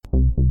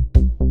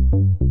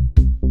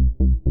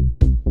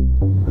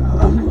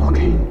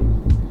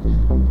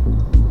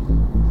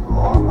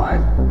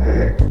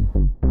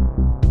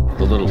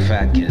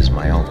That kid is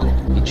my uncle.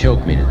 He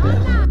choked me to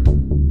death.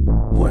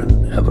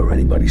 Whenever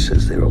anybody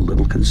says they're a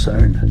little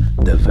concerned,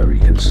 they're very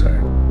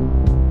concerned.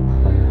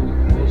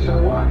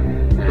 So what?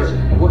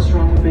 What's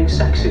wrong with being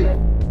sexy?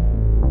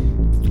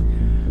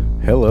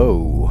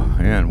 Hello,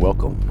 and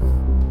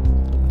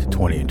welcome to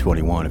 20 and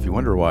 21. If you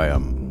wonder why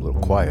I'm a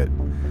little quiet,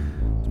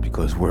 it's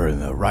because we're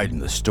riding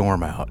the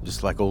storm out,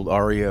 just like old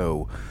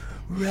REO.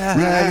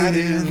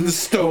 Riding the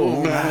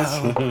storm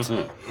out.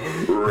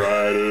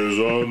 Riders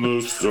on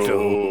the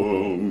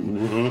storm.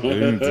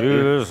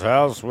 Into this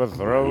house we're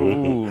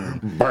thrown.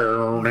 I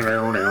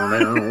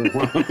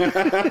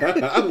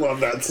love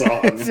that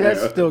song.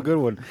 That's still a good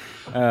one.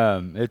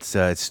 It's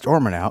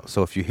storming out,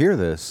 so if you hear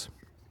this,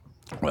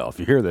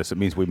 it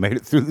means we made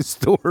it through the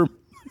storm.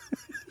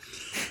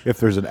 If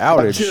there's an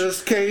outage, I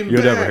just came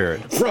you'll back never hear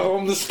it.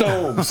 From the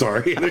storm.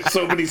 Sorry, there's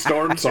so many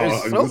storm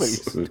songs. There's so many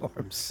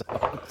storm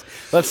songs.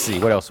 Let's see,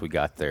 what else we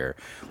got there?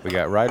 We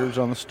got Riders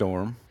on the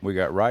Storm. We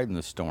got Riding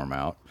the Storm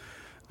Out.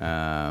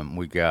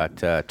 We got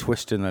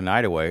Twisting the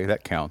Night Away.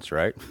 That counts,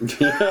 right?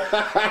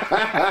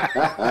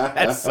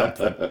 That's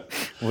something.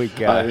 We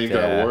got, I think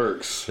that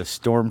works. The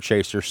Storm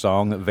Chaser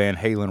song that Van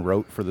Halen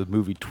wrote for the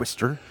movie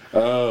Twister.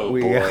 Oh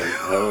boy,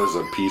 that was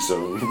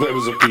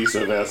a piece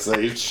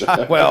of sh.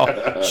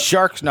 Well,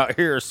 Shark's not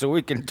here, so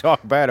we can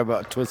talk bad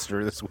about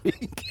Twister this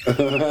week.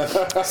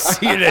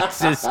 See,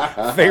 that's his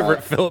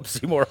favorite Philip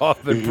Seymour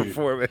Hoffman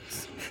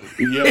performance.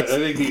 Yeah, I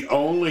think the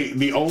only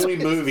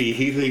movie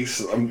he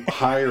thinks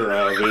higher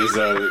of is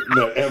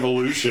the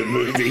Evolution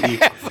movie.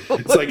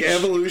 It's like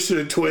Evolution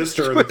and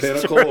Twister are the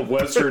pinnacle of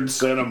Western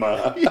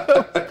cinema.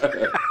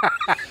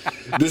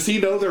 Does he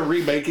know they're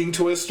remaking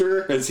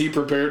Twister? Is he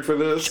prepared for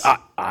this?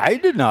 I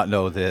did not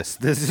know this.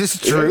 This is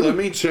true. Yeah, let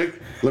me check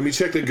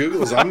the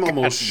Googles. I'm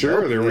almost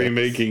sure they're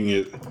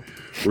remaking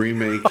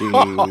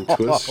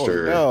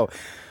Twister. No.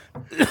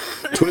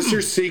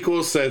 Twister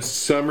sequel says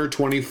summer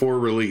 24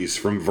 release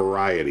from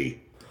Variety.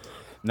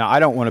 Now I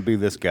don't want to be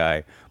this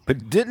guy,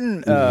 but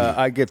didn't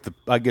I get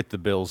the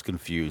bills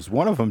confused?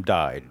 One of them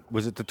died.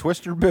 Was it the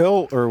Twister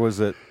bill or was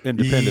it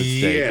Independence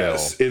Day bill?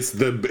 Yes, it's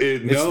the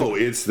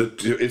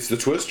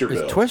Twister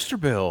bill. It's Twister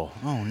bill.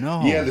 Oh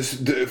no. Yeah,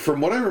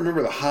 from what I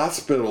remember, the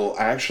hospital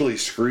actually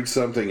screwed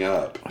something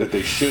up that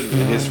they shouldn't,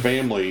 and his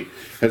family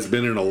has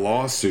been in a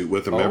lawsuit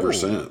with him ever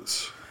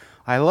since.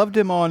 I loved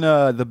him on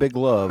The Big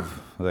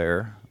Love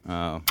there.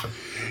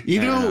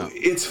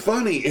 It's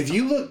funny. If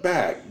you look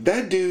back,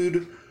 that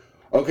dude...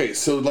 Okay,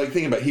 so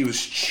think about it, he was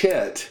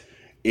Chet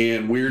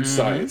in Weird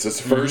Science. That's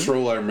the first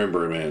role I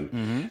remember him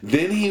in.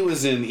 Then he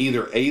was in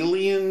either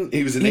Alien...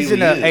 He's in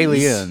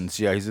Aliens.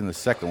 Yeah, he's in the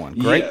second one.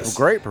 Great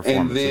performance.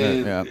 And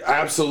then,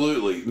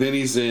 absolutely. Then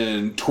he's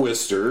in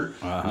Twister.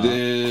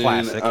 Then,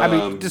 classic. I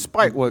mean,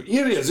 despite what it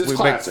is, it's we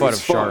classic. make fun it's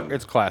of fun. Shark,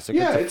 it's classic.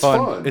 Yeah, it's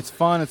fun. It's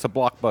fun. It's a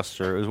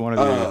blockbuster. It was one of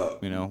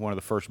the one of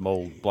the first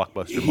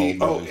blockbuster movies.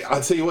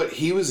 I'll tell you what.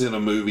 He was in a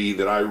movie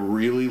that I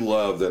really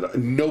love that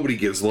nobody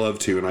gives love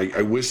to, and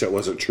I wish that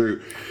wasn't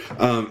true.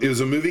 It was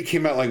a movie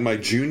came out like my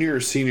junior or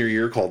senior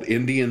year called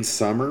Indian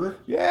Summer.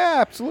 Yeah,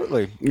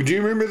 absolutely. Do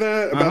you remember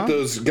that about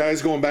those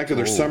guys going back to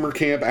their summer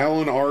camp?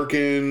 Alan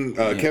Arkin,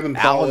 Kevin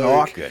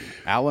Pollak.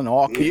 Alan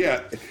Arkin.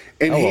 Yeah.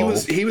 And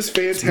he was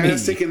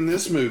fantastic in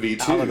this movie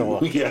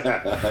too. Yeah,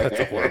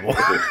 that's horrible.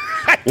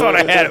 I thought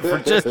I had it for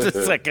just a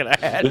second. I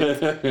had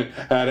it.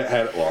 had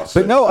it lost.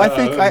 But no, I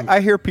think I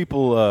hear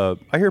people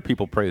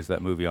praise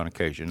that movie on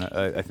occasion.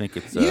 I think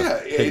it's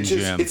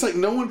it's like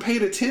no one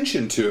paid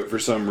attention to it for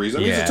some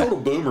reason. I mean, it's a total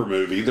boomer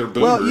movie. They're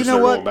boomers. Well, you know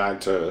what? Going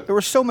back to there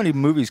were so many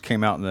movies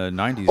came out in the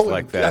 90s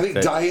like that. I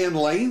think Diane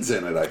Lane's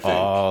in it. I think.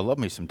 Oh, I love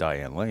me some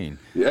Diane Lane.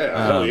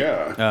 Yeah, hell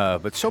yeah.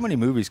 But so many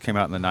movies came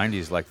out in the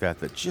 90s like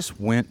that just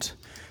went.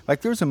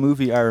 Like, there was a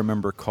movie I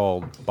remember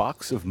called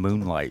Box of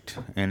Moonlight,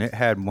 and it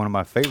had one of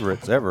my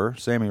favorites ever,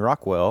 Sammy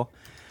Rockwell,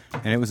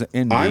 and it was an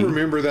indie. I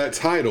remember that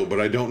title,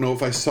 but I don't know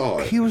if I saw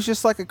it. He was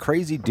just like a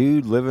crazy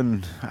dude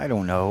living, I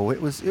don't know,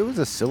 it was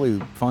a silly,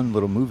 fun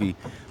little movie,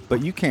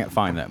 but you can't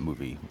find that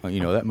movie.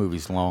 That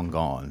movie's long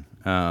gone.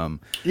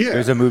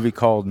 There's a movie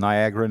called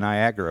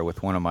Niagara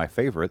with one of my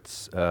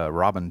favorites,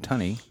 Robin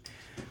Tunney.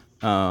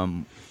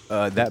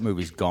 That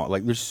movie's gone.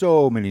 Like, there's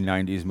so many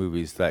 90s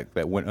movies that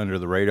went under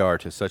the radar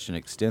to such an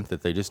extent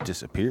that they just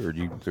disappeared.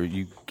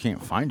 You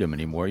can't find them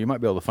anymore. You might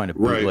be able to find a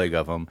bootleg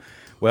of them.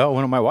 Well,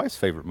 one of my wife's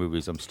favorite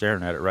movies, I'm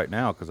staring at it right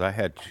now because I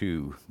had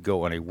to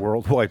go on a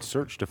worldwide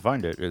search to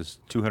find it, is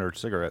 200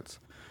 Cigarettes.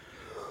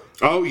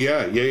 Oh,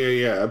 yeah,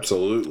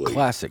 absolutely.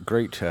 Classic,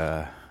 great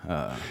and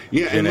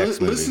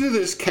listen to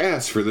this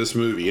cast for this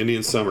movie,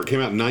 Indian Summer.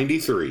 Came out in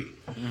 93.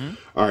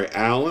 All right,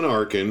 Alan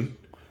Arkin,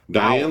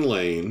 Diane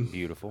Lane.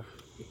 Beautiful.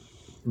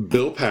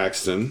 Bill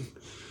Paxton,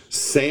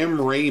 Sam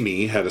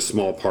Raimi had a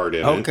small part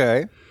in it.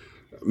 Okay.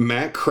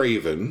 Matt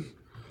Craven,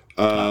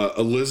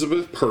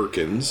 Elizabeth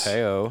Perkins,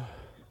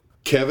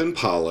 Kevin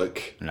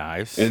Pollak.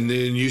 Nice. And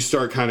then you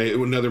start kind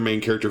of another main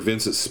character,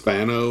 Vincent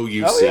Spano.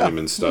 You've seen him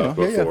and stuff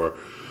before.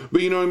 Yeah.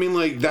 But you know what I mean?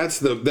 Like, that's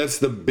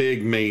the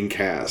big main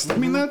cast. I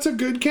mean, that's a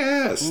good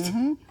cast.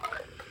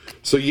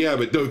 So, yeah,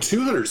 but no,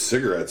 200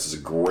 Cigarettes is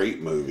a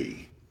great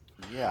movie.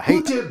 Yeah,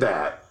 Who did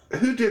that?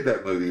 Who did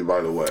that movie,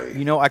 by the way?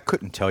 You know, I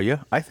couldn't tell you.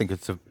 I think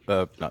it's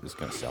not just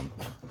going to sound,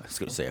 I was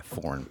going to say a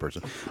foreign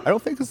person. I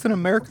don't think it's an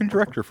American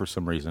director for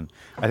some reason.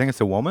 I think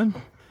it's a woman.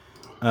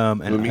 And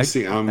Let me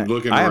see. I'm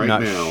looking I am right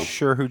not now.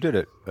 sure who did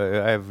it.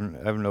 I have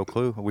no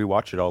clue. We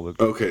watch it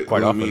quite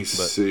Let often. me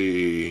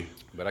see.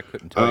 But I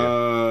couldn't tell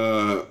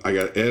you. I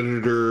got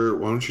editor.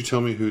 Why don't you tell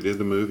me who did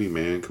the movie,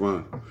 man?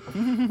 Come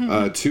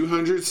on.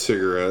 200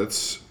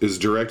 Cigarettes is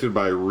directed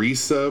by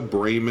Risa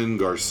Brayman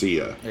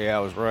Garcia. Yeah, I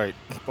was right.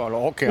 By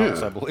all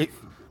counts, Yeah. I believe.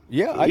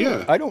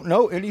 Yeah, I don't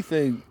know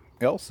anything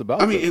else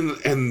about it. I mean,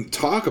 and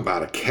talk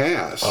about a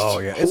cast. Oh,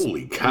 yeah.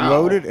 Holy It's cow.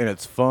 loaded, and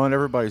it's fun.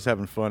 Everybody's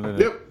having fun in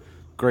it. Yep.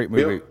 Great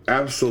movie. Yep,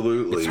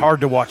 absolutely. It's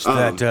hard to watch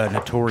that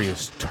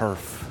notorious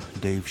turf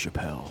Dave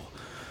Chappelle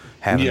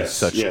having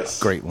such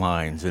great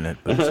lines in it,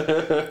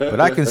 but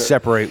I can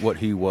separate what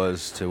he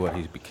was to what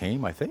he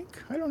became. I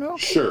think. I don't know.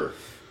 Sure,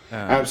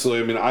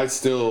 absolutely. I mean, I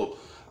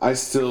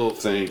still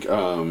think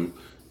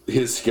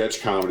his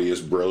sketch comedy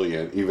is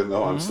brilliant, even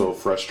though I'm still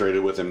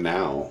frustrated with him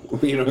now.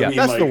 You know what I mean?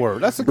 That's Like, the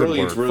word. That's a good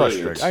word. Brilliant.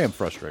 Frustrated. I am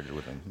frustrated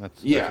with him.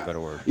 That's a better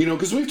word. You know,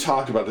 because we've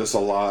talked about this a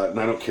lot, and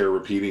I don't care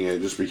repeating it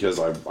just because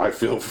I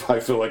feel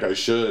like I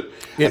should.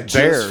 I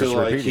just feel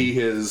like he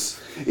is.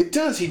 It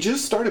does. He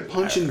just started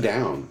punching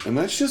down, and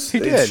that's just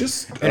it's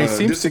just and he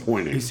seems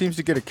disappointing. He seems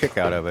to get a kick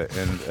out of it,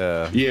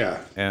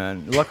 and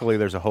and luckily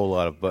there's a whole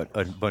lot of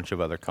a bunch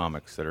of other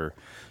comics that are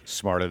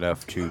smart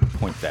enough to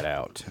point that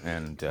out,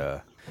 and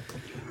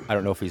I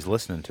don't know if he's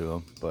listening to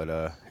them,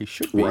 but he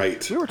should be.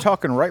 Right. We were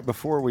talking right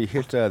before we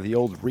hit the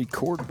old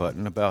record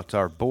button about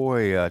our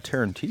boy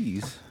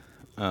Tarantese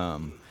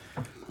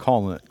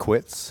calling it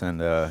quits,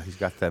 and he's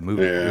got that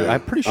movie. Yeah,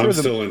 I'm pretty sure I'm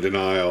still in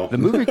denial. The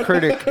movie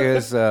critic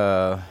is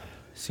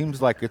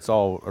seems like it's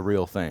all a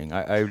real thing.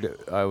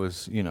 I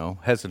was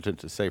hesitant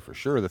to say for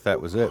sure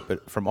that was it,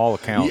 but from all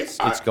accounts,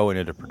 it's going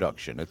into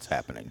production. It's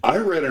happening. I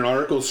read an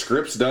article,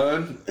 script's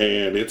done,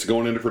 and it's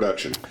going into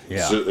production.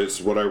 Yeah, so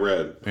it's what I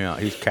read. Yeah,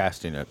 he's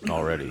casting it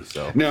already.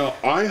 So now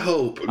I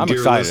hope,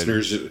 dear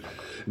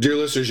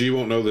listeners, you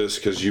won't know this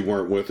because you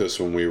weren't with us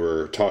when we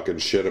were talking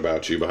shit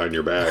about you behind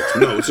your backs.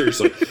 No,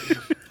 seriously,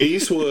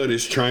 Eastwood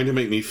is trying to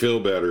make me feel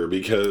better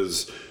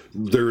because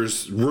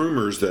there's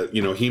rumors that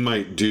he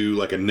might do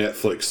like a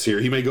Netflix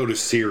series. He may go to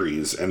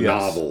series and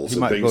novels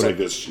and things like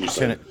this.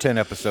 10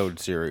 episode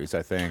series,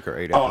 I think, or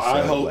 8 Oh, episodes.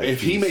 I hope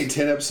if he made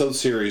 10 episode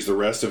series the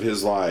rest of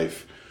his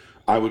life,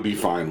 I would be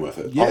fine with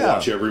it. Yeah. I'll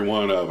watch every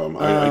one of them.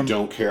 I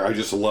don't care. I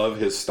just love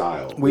his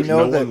style. We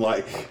know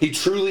he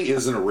truly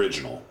is an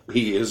original.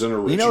 He is an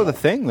original. The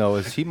thing though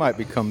is he might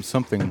become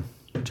something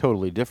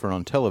totally different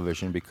on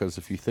television, because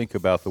if you think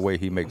about the way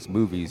he makes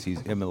movies,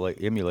 he's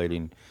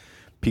emulating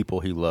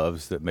people he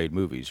loves that made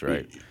movies,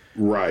 right?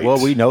 Right.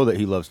 Well, we know that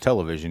he loves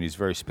television. He's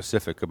very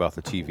specific about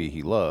the TV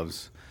he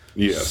loves.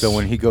 Yes. So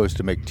when he goes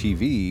to make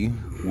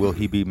TV, will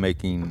he be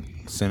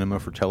making cinema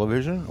for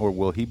television, or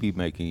will he be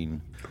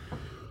making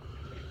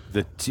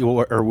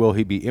or will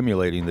he be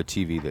emulating the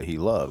TV that he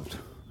loved?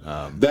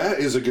 That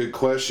is a good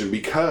question,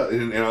 because,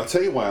 and I'll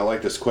tell you why I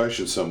like this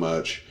question so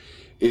much,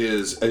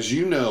 is, as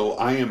you know,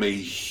 I am a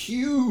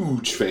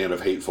huge fan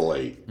of Hateful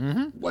Eight.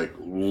 Mm-hmm. Like,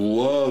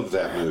 love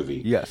that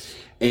movie. Yes.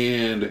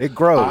 And it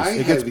grows.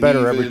 It gets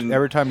better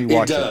every time you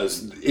watch it.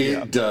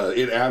 It does.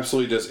 It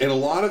absolutely does. And a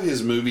lot of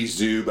his movies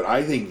do, but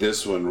I think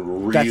this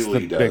one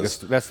really does.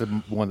 That's the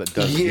one that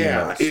does.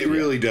 Yeah, it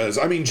really does.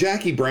 I mean,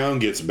 Jackie Brown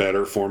gets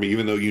better for me,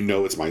 even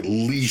though it's my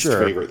least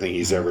favorite thing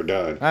he's ever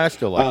done. I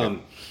still like it.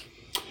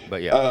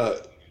 But yeah.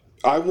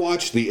 I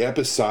watched the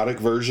episodic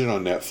version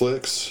on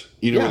Netflix.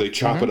 Where they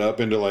chop it up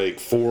into like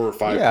 4 or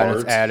 5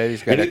 parts. And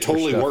it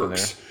totally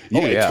works.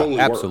 It totally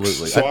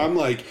absolutely works. So I'm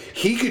like,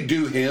 he could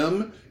do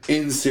him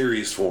in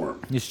series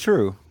form. It's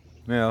true.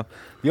 Yeah.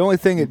 The only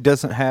thing it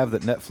doesn't have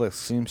that Netflix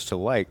seems to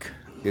like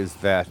is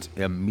that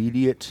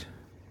immediate,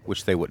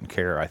 which they wouldn't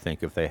care, I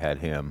think, if they had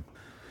him.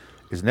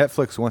 Is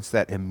Netflix wants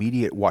that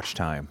immediate watch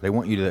time. They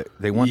want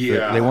they want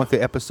the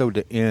episode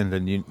to end,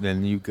 and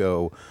then you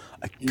go,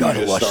 I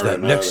gotta watch that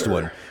next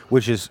one,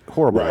 which is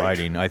horrible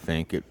writing. I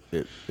think it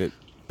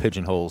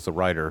pigeonholes the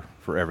writer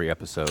for every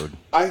episode.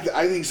 I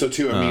think so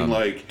too. I mean,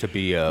 like, to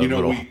be a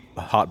little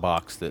hot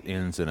box that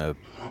ends in a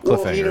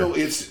cliffhanger. Well,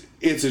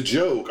 it's a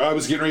joke. I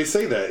was getting ready to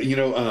say that.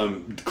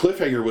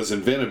 Cliffhanger was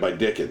invented by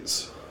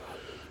Dickens.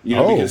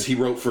 Because he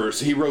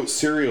wrote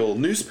serial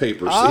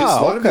newspapers. A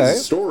lot of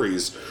his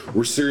stories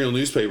were serial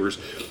newspapers,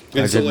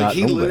 and so like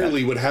he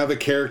literally would have a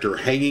character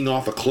hanging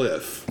off a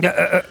cliff,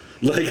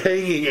 like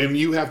hanging, and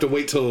you have to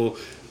wait till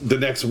the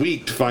next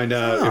week to find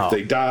out if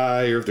they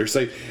die or if they're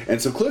safe.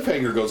 And so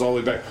cliffhanger goes all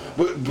the way back.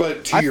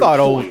 But to your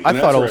point,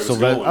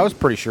 I was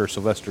pretty sure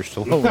Sylvester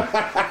Stallone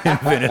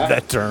invented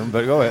that term.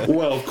 But go ahead.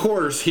 Well, of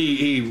course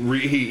he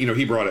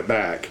brought it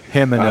back.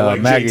 Him and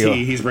like Maggie.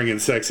 JT, he's bringing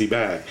sexy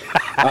back.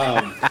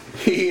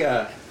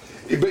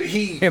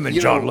 Him and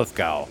John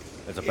Lithgow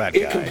as a bad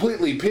guy. It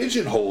completely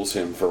pigeonholes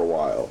him for a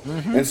while.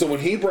 Mm-hmm. And so when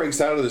he breaks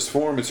out of this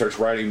form and starts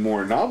writing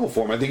more novel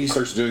form, I think he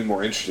starts doing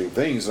more interesting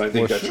things. And I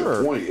think that's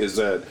your point, is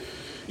that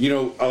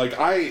like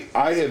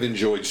I have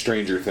enjoyed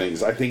Stranger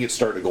Things. I think it's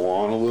starting to go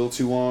on a little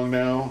too long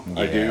now.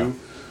 Yeah. I do,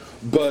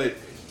 but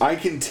I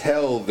can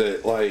tell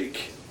that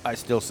like I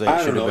still say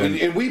I don't know,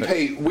 and we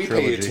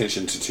pay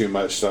attention to too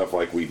much stuff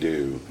like we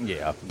do.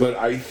 Yeah, but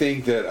I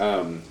think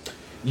that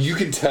you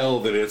can tell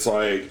that it's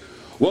like,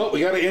 well,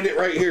 we got to end it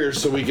right here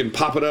so we can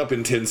pop it up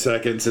in 10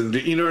 seconds, and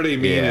you know what I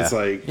mean? Yeah. It's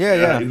like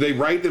they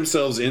write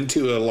themselves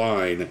into a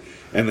line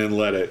and then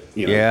let it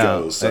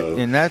go. So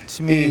and that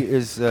to me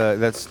is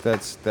that's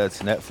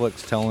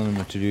Netflix telling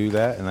them to do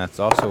that, and that's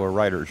also a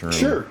writer's room.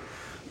 Sure.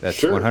 That's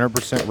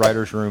 100%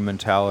 writer's room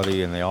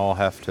mentality, and they all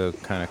have to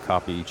kind of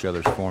copy each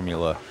other's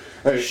formula,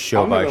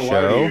 show by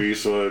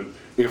show.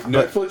 If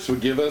Netflix would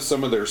give us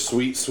some of their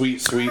sweet,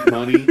 sweet, sweet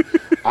money,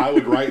 I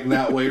would write in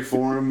that way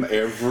for them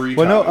every time.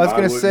 Well, no, I was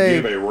going to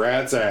say, give a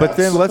rat's ass. But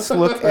then let's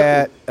look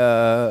at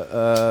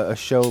a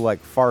show like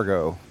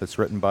Fargo that's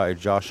written by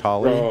Josh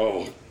Hawley.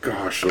 Oh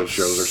gosh, those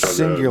shows are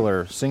so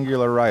good.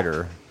 Singular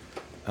writer.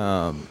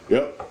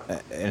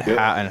 Yep.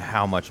 And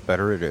how much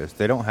better it is.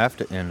 They don't have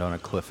to end on a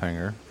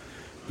cliffhanger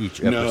each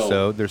episode.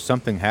 No. There's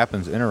something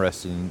happens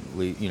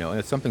interestingly,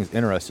 and something's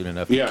interesting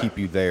enough to keep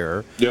you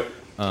there. Yep.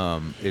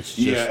 It's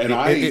just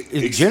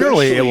and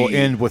generally it will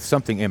end with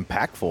something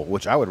impactful,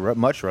 which I would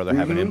much rather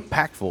have an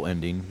impactful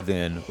ending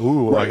than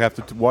I have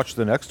to watch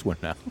the next one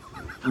now.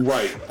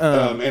 Right.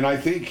 And I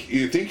think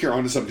you're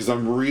onto something, because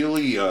I'm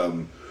really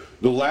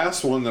the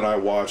last one that I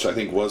watched, I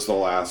think, was the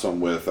last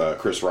one with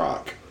Chris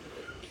Rock.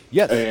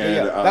 Yes,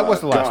 and that was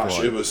the last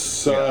one. It was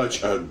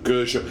such a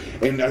good show,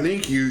 and I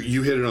think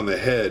you hit it on the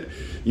head.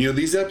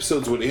 These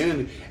episodes would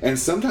end, and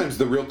sometimes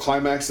the real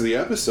climax of the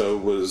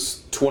episode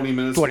was 20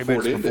 minutes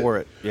before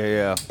it.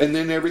 Yeah. And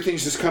then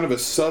everything's just kind of a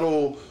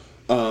subtle,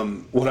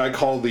 what I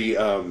call the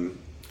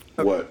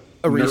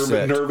a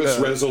reset. Nervous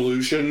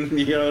resolution.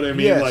 You know what I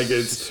mean? Yes, like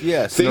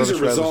it's things are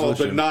resolved,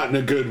 but not in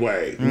a good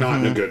way. Mm-hmm. Not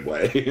in a good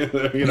way.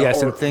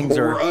 Yes, and things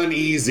are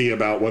uneasy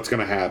about what's going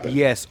to happen.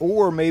 Yes,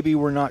 or maybe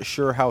we're not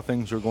sure how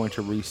things are going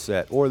to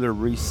reset, or they're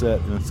reset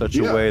in such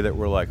a way that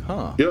we're like,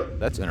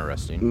 that's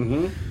interesting.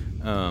 Mm-hmm.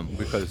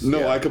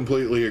 I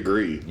completely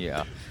agree.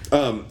 Yeah.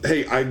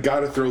 Hey, I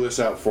got to throw this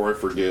out before I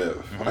forget.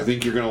 Mm-hmm. I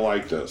think you're going to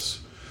like this.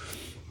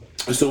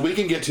 So we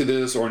can get to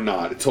this or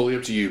not. It's totally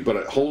up to you.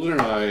 But Holden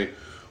and I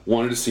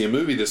wanted to see a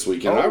movie this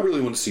weekend. I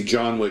really want to see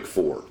John Wick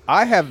 4.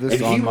 I have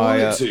this on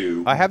my.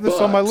 I have this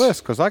on my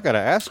list because I got to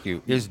ask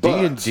you: is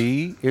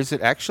D&D? Is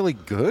it actually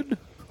good?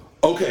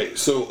 Okay,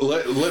 so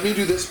let me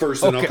do this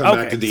first, and I'll come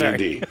back to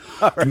D&D.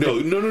 Right.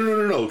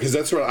 No, because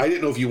that's what I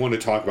didn't know if you want to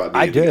talk about D&D.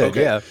 I did,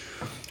 yeah.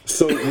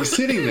 So we're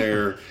sitting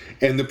there,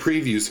 and the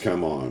previews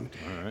come on.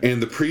 Right.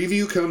 And the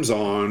preview comes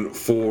on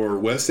for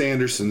Wes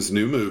Anderson's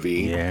new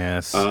movie.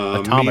 Yes.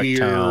 Atomic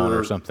Town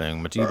or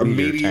something.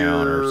 Meteor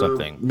Town or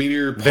something.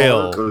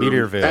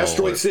 Meteorville.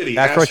 Asteroid City.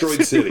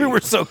 Asteroid City. We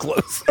were so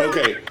close.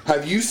 Okay.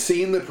 Have you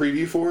seen the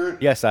preview for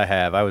it? Yes, I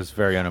have. I was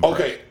very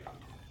unimpressed. Okay.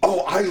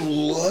 Oh, I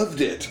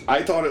loved it.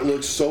 I thought it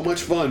looked so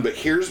much fun, but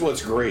here's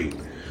what's great.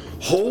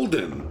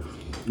 Holden,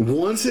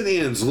 once it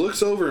ends,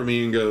 looks over at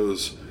me and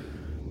goes,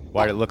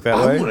 why'd it look that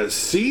way? I want to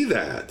see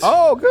that.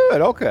 Oh, good.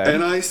 Okay.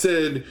 And I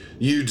said,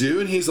 you do?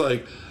 And he's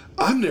like,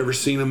 I've never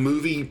seen a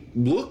movie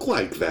look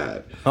like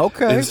that.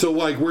 Okay. And so,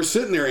 we're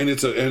sitting there, and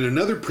and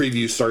another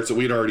preview starts that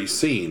we'd already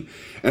seen.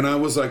 And I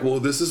was like, well,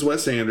 this is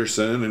Wes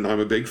Anderson, and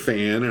I'm a big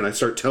fan. And I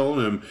start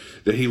telling him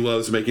that he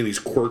loves making these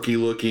all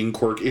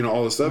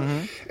this stuff.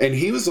 Mm-hmm. And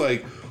he was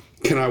like,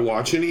 can I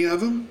watch any of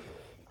them?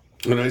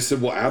 And I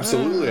said, well,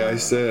 absolutely. I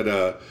said,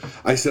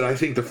 I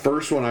think the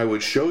first one I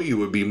would show you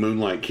would be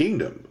Moonlight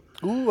Kingdom.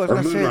 Ooh,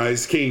 or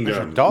Moonrise Kingdom.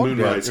 There's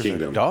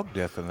a dog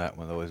death in that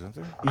one, though, isn't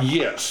there?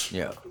 Yes.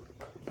 Yeah.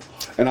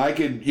 And I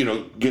could,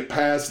 get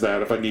past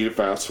that if I need a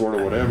fast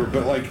forward or whatever.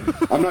 But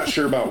I'm not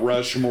sure about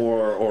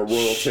Rushmore or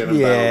Royal Tenenbaums.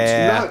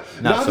 Yeah,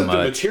 not so that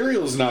the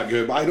material's not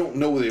good, but I don't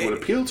know that it would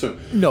appeal to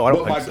him. No, I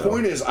don't think so. But my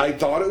point is, I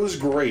thought it was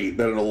great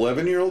that an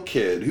 11-year-old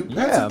kid who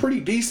had some pretty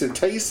decent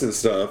taste and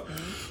stuff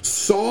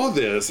saw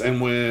this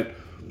and went,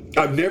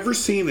 I've never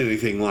seen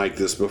anything like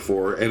this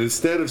before. And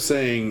instead of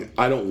saying,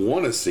 I don't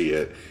want to see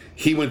it,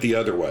 he went the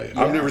other way.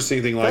 Yeah. I've never seen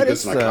anything like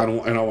this, and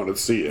I want to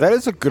see it. That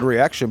is a good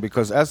reaction,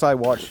 because as I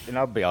watched, and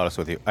I'll be honest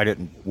with you, I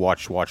didn't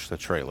watch the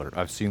trailer.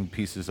 I've seen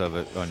pieces of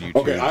it on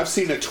YouTube. Okay, I've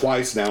seen it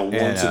twice now,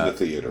 once in the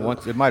theater.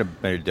 It might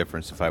have made a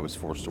difference if I was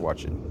forced to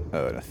watch it in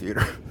a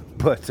theater,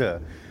 but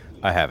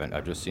I haven't.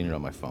 I've just seen it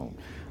on my phone.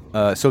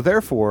 So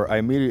therefore, I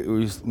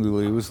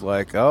immediately was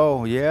like,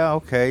 oh yeah,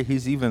 okay.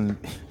 He's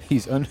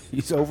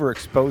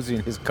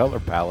overexposing his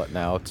color palette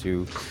now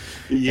to.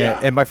 Yeah.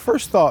 And my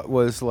first thought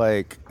was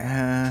like,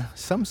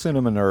 some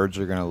cinema nerds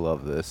are gonna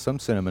love this. Some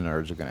cinema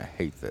nerds are gonna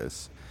hate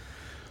this.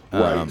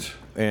 Right.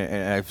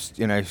 And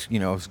I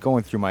was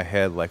going through my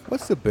head like,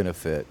 what's the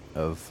benefit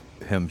of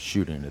him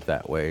shooting it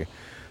that way?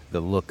 The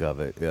look of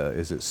it,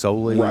 is it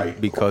solely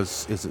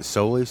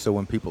so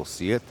when people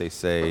see it, they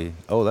say,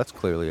 "Oh, that's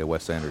clearly a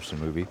Wes Anderson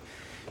movie,"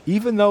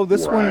 even though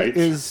this one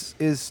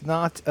is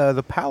not.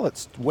 The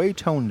palette's way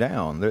toned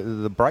down.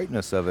 The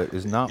brightness of it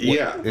is not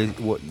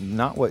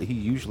what he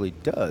usually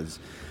does.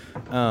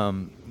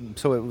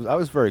 So I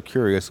was very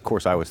curious. Of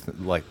course, I was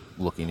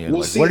looking in.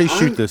 Well, Like, see, what did he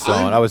shoot this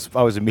on? I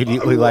was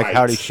immediately like,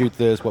 how did he right. shoot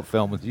this? What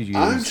film did you use?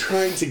 I'm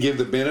trying to give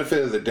the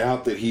benefit of the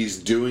doubt that he's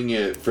doing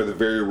it for the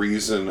very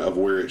reason of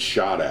where it's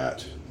shot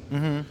at.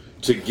 Mm-hmm.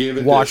 To give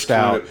it Washed this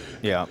kind out. of,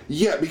 Yeah.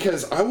 Yeah,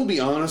 because I will be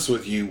honest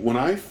with you, when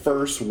I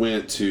first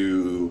went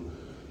to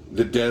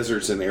the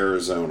deserts in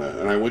Arizona,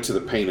 and I went to the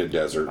Painted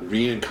Desert,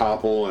 me and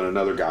Koppel and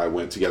another guy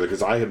went together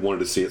because I had wanted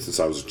to see it since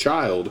I was a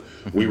child.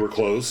 We were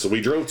close, so we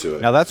drove to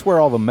it. Now that's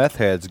where all the meth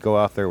heads go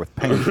out there with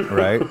paint,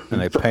 right?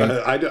 And they paint.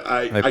 I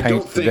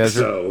don't think desert.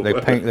 so.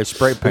 They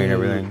spray paint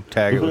everything,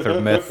 tag it with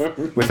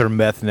their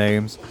meth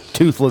names.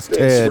 Toothless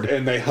Ted,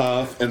 And they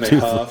huff, and they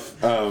huff.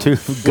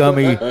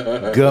 Gummy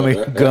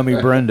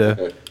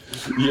Brenda.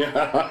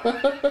 Yeah.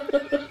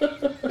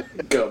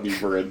 Gummy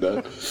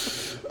Brenda.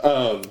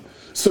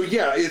 So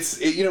yeah,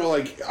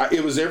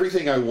 it was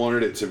everything I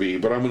wanted it to be.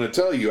 But I'm going to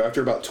tell you,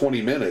 after about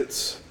 20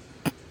 minutes,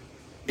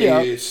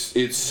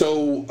 it's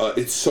so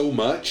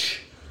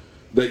much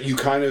that you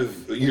kind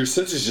of your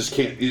senses just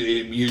can't.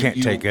 You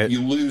Can't take it.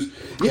 You lose.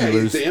 Yeah,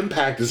 the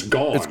impact is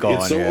gone. It's gone.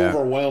 It's so yeah.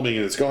 overwhelming,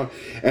 and it's gone.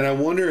 And I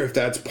wonder if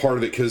that's part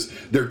of it because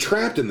they're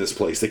trapped in this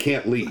place. They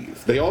can't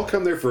leave. They all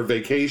come there for a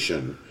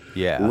vacation.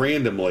 Yeah.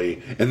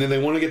 Randomly, and then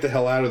they want to get the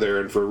hell out of there,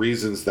 and for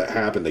reasons that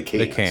happen, they can't.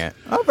 They can't.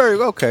 Oh, very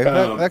okay.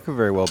 That could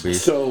very well be.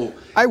 So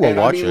I will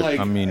watch it. Like,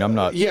 I'm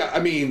not. Yeah,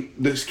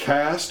 this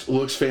cast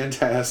looks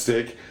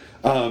fantastic.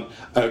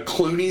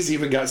 Clooney's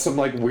even got some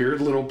like weird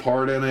little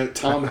part in it.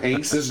 Tom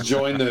Hanks has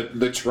joined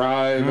the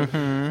tribe,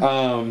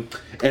 and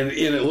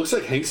it looks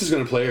like Hanks is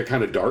going to play a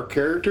kind of dark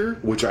character,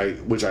 which I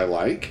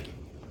like.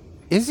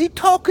 Is he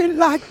talking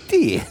like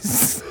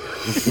this?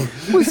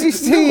 Was he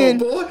saying,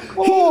 no,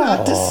 boy, he's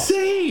not the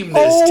same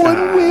this Owen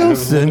time.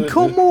 Wilson,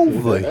 come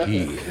over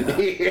here.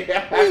 We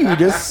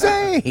the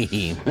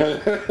same.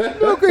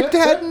 Look at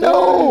that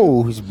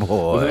nose,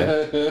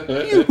 boy.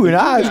 You and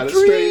I's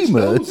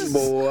dreamers.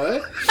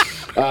 Boy.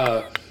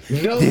 No,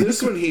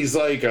 this one he's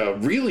like a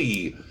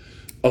really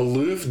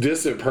aloof,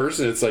 distant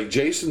person. It's like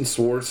Jason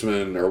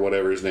Schwartzman or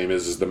whatever his name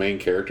is the main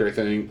character, I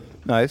think.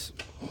 Nice.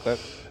 Okay.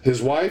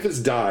 His wife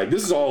has died.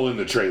 This is all in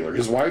the trailer.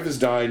 His wife has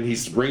died, and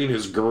he's bringing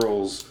his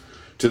girls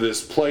to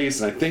this place,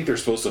 and I think they're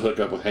supposed to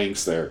hook up with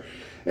Hanks there.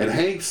 And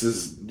Hanks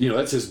is,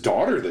 that's his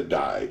daughter that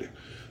died.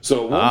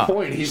 So at one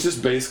point, he's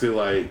just basically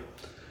like,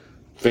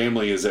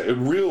 family is a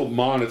real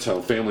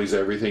monotone. Family's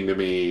everything to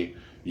me.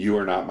 You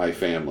are not my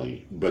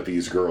family, but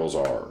these girls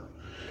are.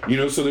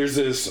 So there's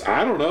this,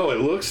 I don't know,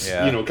 it looks,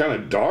 kind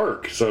of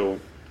dark. So,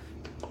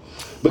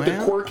 but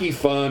the quirky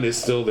fun is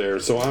still there,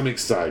 so I'm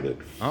excited.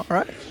 All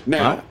right.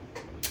 Now,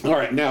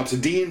 now to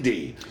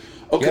D&D.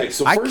 Okay,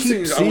 so first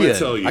things I want to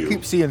tell you. I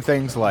keep seeing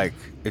things like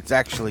it's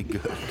actually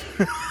good.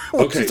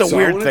 Okay, it's a so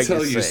weird I want to thing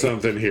tell to you say.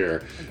 something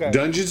here. Okay.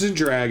 Dungeons and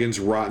Dragons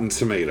Rotten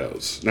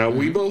Tomatoes. Now,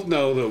 we both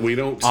know that we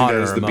don't see that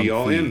Honor as the among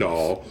be-all, thieves.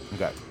 end-all.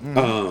 Okay.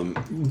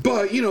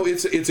 But,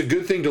 it's a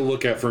good thing to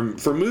look at for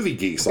movie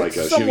geeks like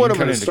us. You somewhat of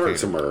kind an of start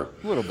indicator. somewhere.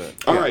 A little bit.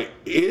 All right,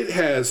 it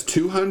has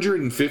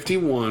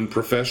 251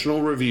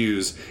 professional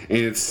reviews, and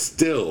it's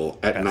still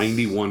at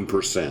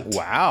 91%.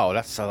 Wow,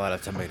 that's a lot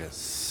of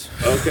tomatoes.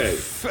 Okay.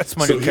 That's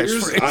my new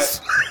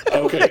catchphrase.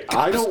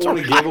 I don't want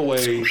to give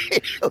away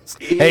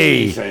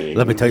Hey, anything.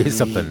 let me tell you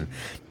something.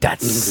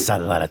 That's a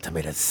lot of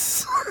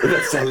tomatoes.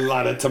 That's a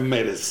lot of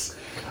tomatoes.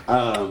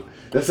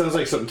 That sounds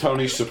like something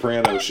Tony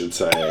Soprano should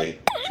say.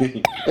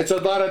 It's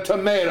a lot of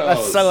tomatoes.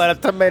 That's a lot of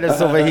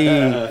tomatoes over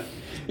here.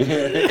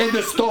 In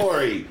the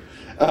story.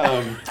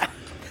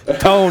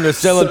 Tone is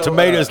selling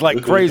tomatoes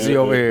like crazy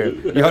over here.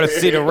 You ought to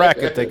see the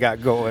racket they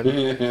got going.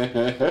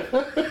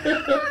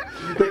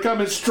 They're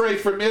coming straight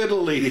from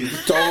Italy,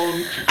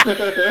 Tone.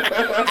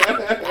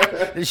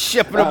 They're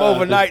shipping them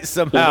overnight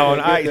somehow on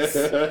ice.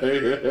 You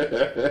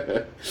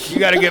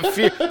gotta get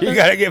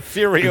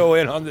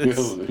Furio in on this.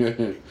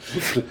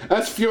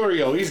 That's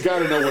Furio. He's got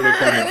to know where they're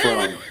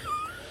coming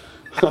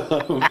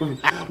from.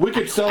 We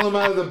could sell them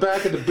out of the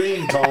back of the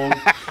bean, Tone.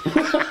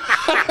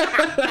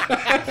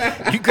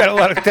 You got a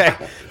lot of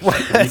that.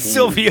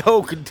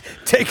 Silvio could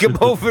take him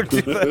over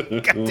to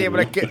the. God damn it!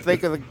 I can't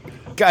think of the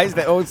guys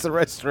that owns the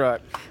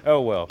restaurant.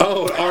 Oh well.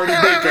 Oh,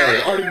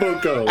 Artie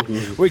Bucco.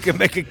 We can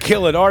make a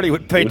killing. Artie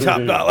would pay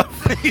top dollar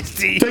for these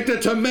tea. Take the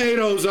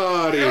tomatoes,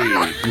 Artie.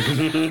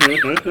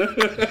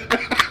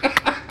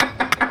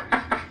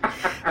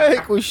 I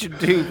think we should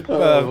do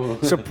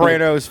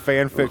Sopranos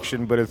fan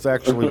fiction, but it's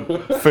actually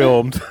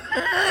filmed.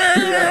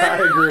 Yeah,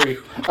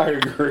 I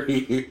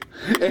agree.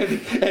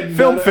 And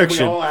Film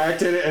fiction. We all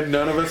act in it, and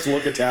none of us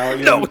look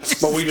Italian. No,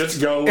 but we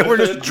just go. And we're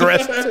with just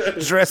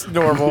it. dressed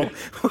normal.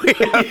 We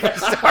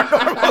have our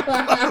normal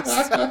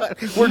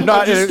clothes. We're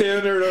not just in.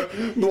 standing there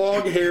in a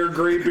long hair,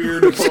 gray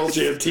beard, and Pearl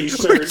Jam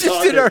t-shirt. We're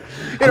just in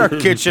our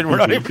kitchen. We're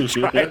not even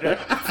trying to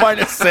find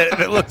a set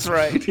that looks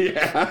right.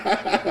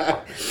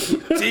 Yeah.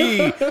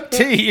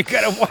 T, you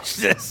gotta watch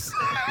this.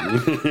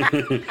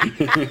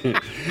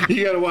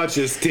 You gotta watch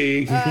this,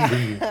 T.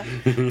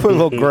 Put a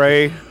little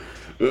gray.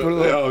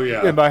 Oh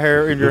yeah. In my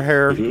hair, in your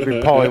hair,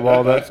 big Polly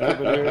Walnuts.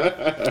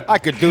 I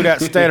could do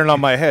that standing on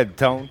my head,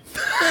 Tone.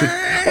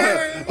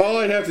 All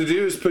I'd have to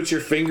do is put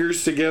your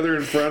fingers together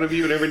in front of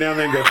you, and every now and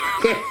then go.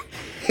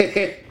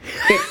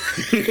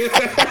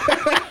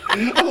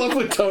 I love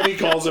when Tony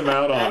calls him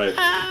out on it.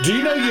 Do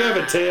you know you have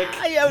a tick?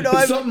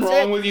 Is something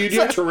wrong with you? Do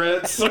you have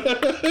Tourette's?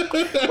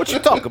 What you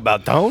talking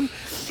about, Tone?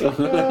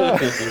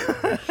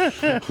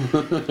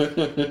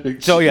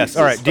 So yes,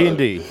 all right,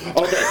 D&D.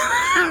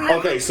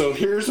 Okay. So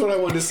here's what I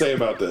wanted to say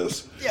about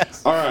this.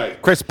 Yes. All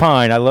right. Chris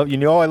Pine, I love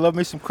I love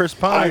me some Chris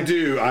Pine. I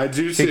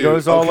do too. He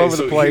goes all over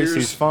the place.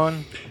 He's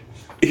fun.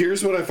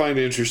 Here's what I find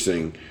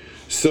interesting.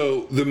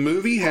 So the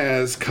movie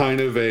has kind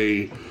of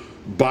a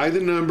by the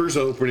numbers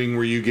opening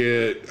where you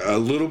get a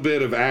little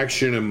bit of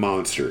action and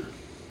monster,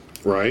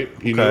 right?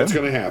 You know what's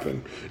going to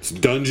happen. It's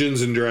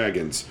Dungeons and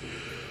Dragons.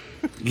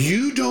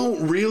 You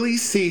don't really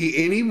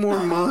see any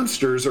more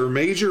monsters or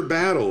major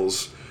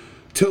battles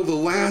till the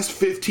last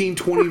 15,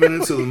 20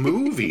 minutes of the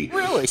movie.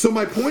 Really? So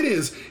my point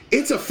is,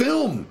 it's a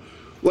film.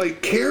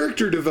 Like,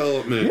 character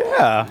development,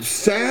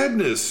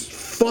 sadness,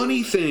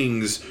 funny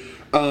things.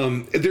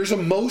 There's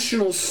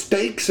emotional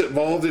stakes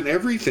involved in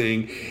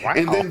everything. Wow.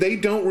 And then they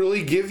don't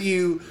really give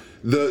you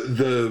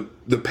the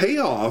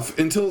payoff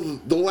until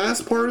the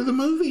last part of the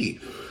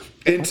movie.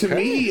 And to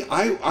me,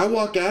 I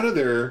walked out of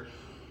there,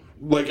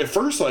 like, at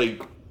first,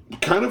 like,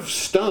 kind of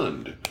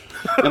stunned.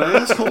 And I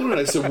asked Holden,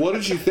 I said, what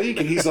did you think?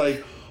 And he's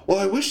like, well,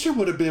 I wish there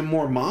would have been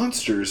more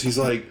monsters. He's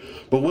like,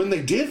 but when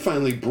they did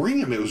finally bring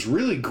them, it was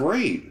really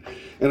great.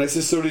 And I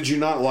said, so did you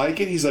not like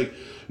it? He's like,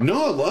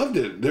 no, I loved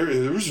it. There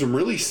was some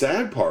really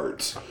sad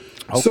parts.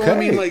 Okay. So, I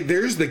mean, like,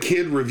 there's the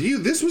kid review.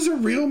 This was a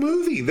real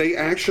movie. They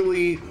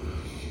actually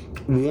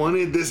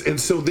wanted this. And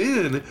so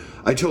then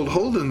I told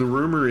Holden, the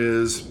rumor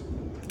is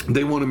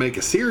they want to make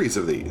a series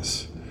of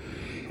these.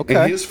 Okay.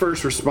 And his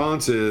first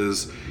response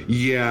is,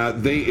 yeah,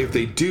 if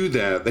they do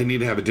that, they need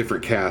to have a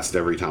different cast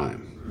every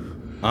time.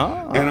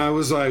 And I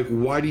was like,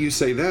 why do you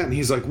say that? And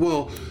he's like,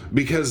 well,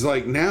 because,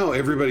 like, now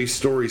everybody's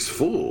story's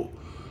full.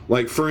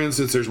 Like, for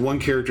instance, there's one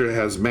character that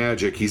has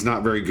magic. He's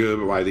not very good,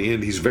 but by the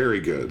end, he's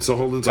very good. So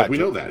Holden's like, we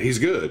know that. He's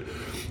good.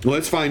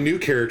 Let's find new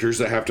characters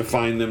that have to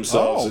find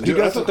themselves.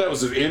 I thought that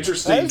was an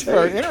interesting take. That's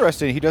very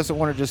interesting. He doesn't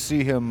want to just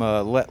see him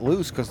let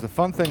loose, because the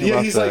fun thing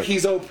about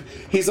he's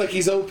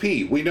OP.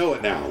 We know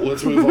it now.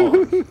 Let's move on.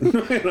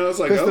 And I was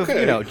like,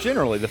 okay.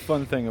 Generally, the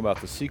fun thing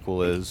about the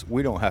sequel is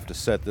we don't have to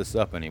set this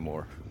up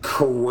anymore.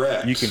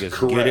 Correct. You can just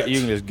get it. You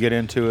can just get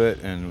into it,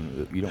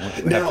 and you don't have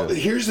to. Now,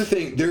 here's the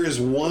thing. There is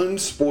one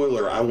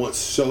spoiler I want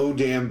so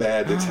damn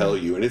bad to tell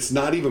you, and it's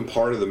not even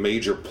part of the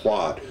major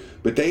plot.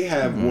 But they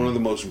have one of the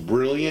most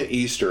brilliant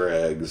Easter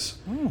eggs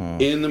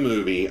in the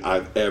movie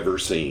I've ever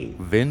seen.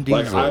 Vin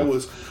Diesel.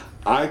 Like,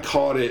 I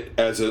caught it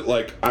as out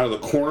of the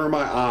corner of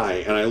my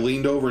eye, and I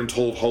leaned over and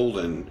told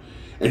Holden,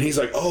 and he's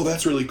like, oh,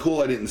 that's really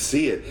cool, I didn't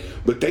see it.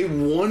 But they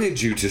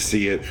wanted you to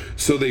see it,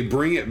 so they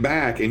bring it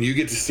back, and you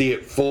get to see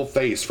it full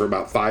face for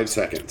about 5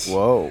 seconds.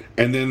 Whoa.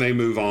 And then they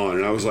move on,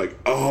 and I was like,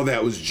 oh,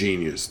 that was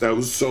genius. That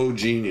was so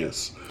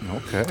genius.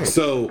 Okay.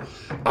 So,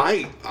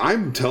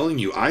 I'm telling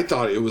you, I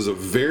thought it was a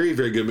very,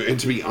 very good movie. And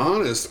to be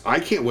honest, I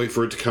can't wait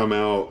for it to come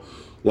out,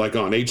 like,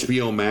 on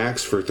HBO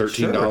Max for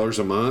 $13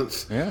 a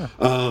month. Yeah.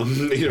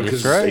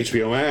 Because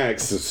HBO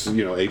Max is,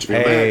 HBO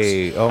Max.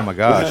 Hey, oh my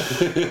gosh.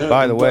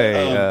 By the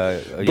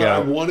way, but I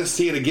want to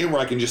see it again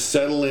where I can just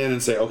settle in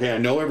and say, okay, I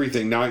know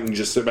everything. Now I can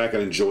just sit back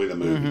and enjoy the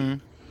movie.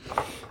 Mm-hmm.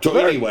 So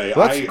anyway,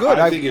 that's good.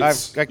 I think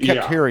I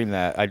kept hearing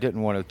that. I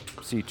didn't want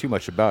to see too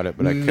much about it,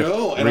 but I kept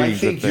and I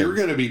think you're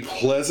going to be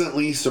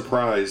pleasantly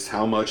surprised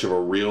how much of a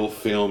real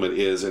film it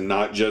is, and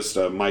not just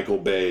a Michael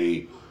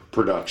Bay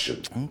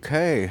production.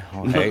 Okay.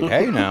 Well,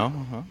 hey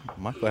now.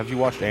 Michael, have you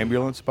watched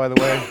Ambulance, by the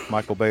way?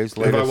 Michael Bay's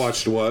latest. Have I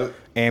watched what?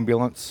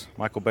 Ambulance,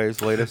 Michael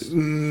Bay's latest.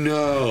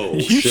 No.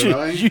 Should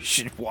I? You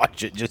should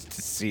watch it just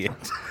to see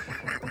it.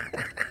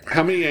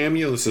 How many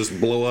ambulances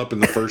blow up in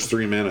the first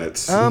 3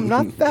 minutes?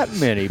 Not that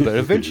many, but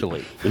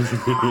eventually.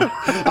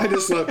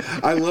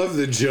 I love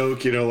the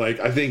joke,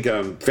 I think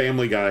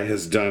Family Guy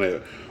has done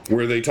it,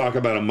 where they talk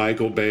about a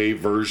Michael Bay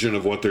version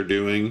of what they're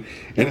doing,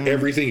 and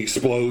everything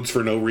explodes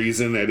for no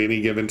reason at any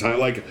given time.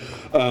 Like,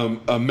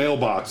 a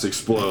mailbox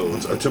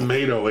explodes, a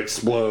tomato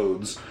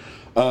explodes.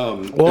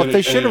 What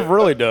they should have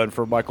really done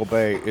for Michael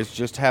Bay is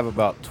just have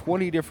about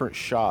 20 different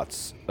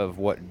shots of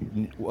what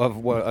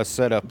a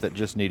setup that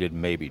just needed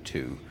maybe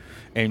 2,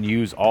 and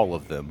use all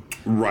of them.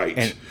 Right.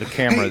 And the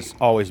camera's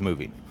always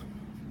moving.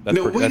 Wait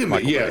a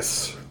minute.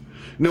 Yes.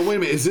 No, wait a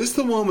minute. Is this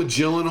the one with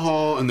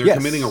Gyllenhaal and they're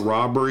committing a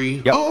robbery?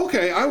 Yep. Oh,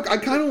 okay. I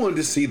kind of wanted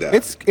to see that.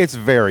 It's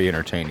very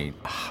entertaining,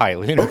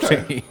 highly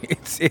entertaining.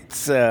 Okay.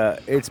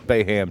 It's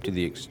Bayham to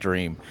the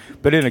extreme,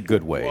 but in a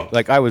good way. Well,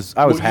 like I was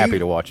happy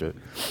to watch it.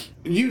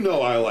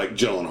 I like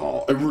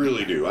Gyllenhaal. I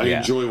really do. I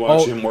enjoy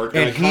watching him work,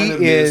 and I kind of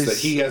miss that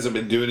he hasn't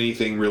been doing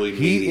anything really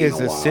meaty in a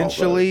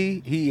while.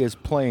 He is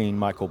playing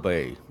Michael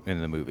Bay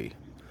in the movie.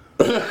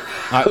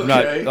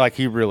 Not like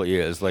he really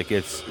is. Like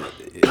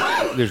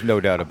there's no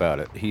doubt about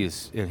it.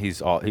 He's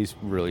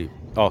really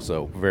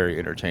also very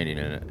entertaining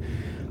in it.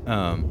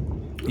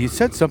 You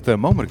said something a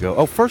moment ago.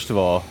 Oh, first of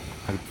all,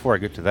 before I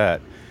get to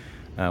that,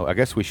 I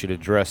guess we should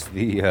address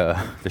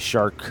the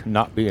shark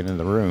not being in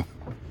the room.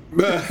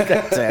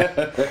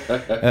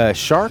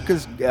 Shark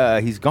is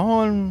he's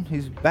gone.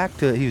 He's back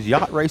to he's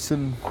yacht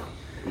racing.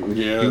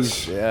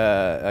 Yes.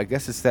 I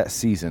guess it's that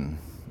season.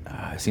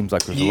 It seems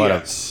like there's a lot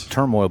of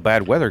turmoil,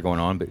 bad weather going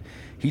on, but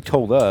he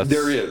told us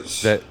there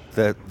is that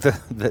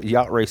the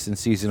yacht racing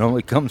season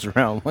only comes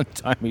around one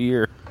time a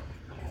year.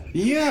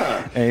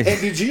 Yeah. And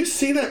did you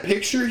see that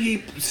picture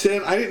he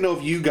sent? I didn't know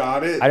if you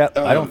got it.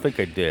 I don't think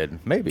I did.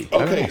 Maybe.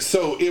 Okay,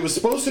 so it was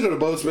supposed to go to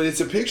boats, but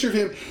it's a picture of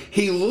him.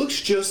 He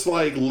looks just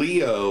like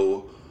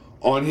Leo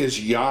on his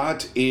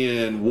yacht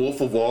in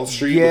Wolf of Wall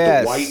Street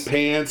with the white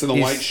pants and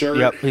the white shirt.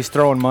 Yep, he's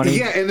throwing money.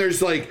 Yeah, and there's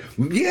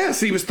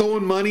he was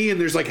throwing money,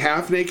 and there's like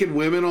half-naked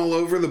women all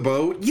over the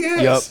boat.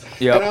 Yes.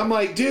 Yep. And I'm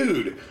like,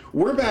 dude,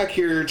 we're back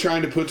here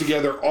trying to put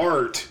together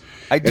art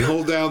and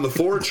hold down the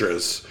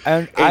fortress,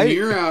 and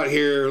you're out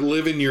here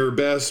living your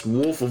best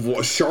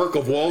Shark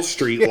of Wall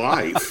Street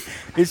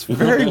life. It's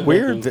very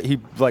weird that he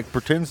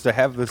pretends to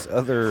have this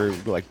other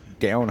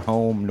down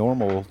home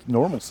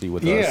normalcy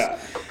with us.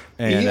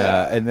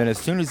 And then as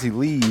soon as he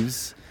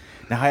leaves,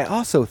 now I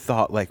also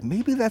thought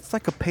maybe that's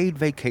like a paid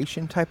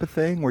vacation type of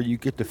thing where you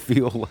get to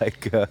feel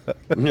like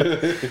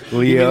Leo,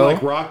 you mean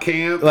like rock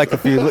camp. Like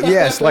if you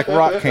like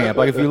rock camp.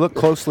 Like if you look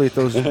closely at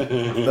those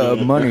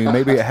money,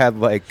 maybe it had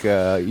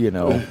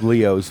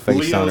Leo's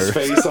face on it.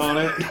 Face on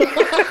it.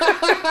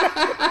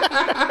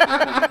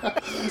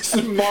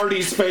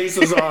 Marty's face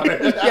is on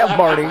it. Yeah,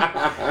 Marty.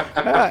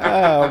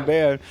 Oh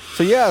man.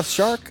 So yeah,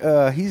 Shark.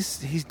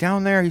 He's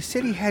down there. He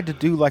said he had to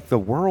do the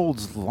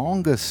world's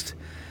longest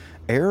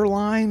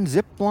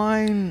zip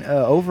line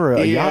over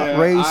a yacht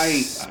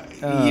race.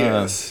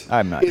 Yes.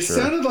 I'm not sure. It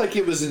sounded like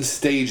it was in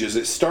stages.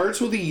 It starts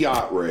with a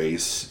yacht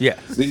race. Yes.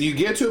 Then you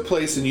get to a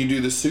place and you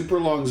do the super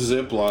long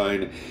zip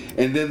line,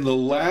 and then the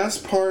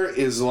last part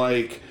is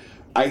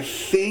I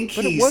think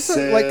but it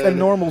wasn't like a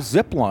normal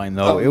zip line,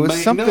 though. It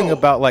was something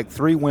about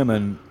 3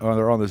 women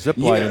are on the zip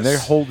line, and they're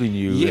holding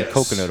you in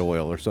coconut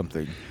oil or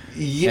something.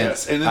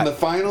 Yes, and then the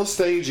final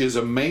stage is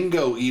a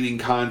mango eating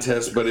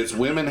contest, but it's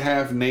women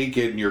half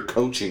naked and you're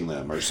coaching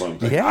them or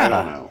something. Yeah, I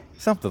don't know.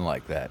 Something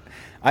like that.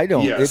 I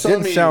don't. Yeah, it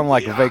didn't sound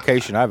like a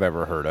vacation I've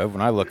ever heard of.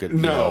 When I look at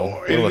it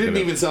didn't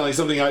even sound like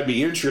something I'd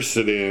be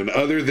interested in.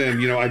 Other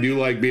than I do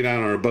like being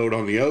out on a boat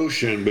on the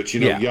ocean, but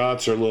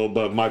yachts are a little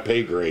above my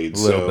pay grade. A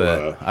little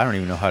bit. I don't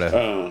even know how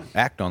to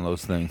act on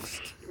those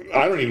things.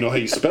 I don't even know how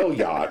you spell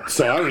yacht,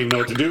 so I don't even know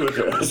what to do with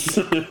this.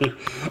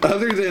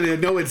 Other than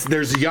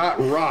there's yacht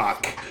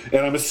rock,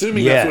 and I'm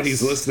assuming that's what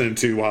he's listening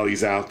to while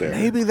he's out there.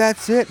 Maybe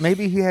that's it.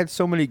 Maybe he had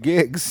so many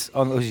gigs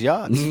on those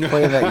yachts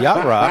playing that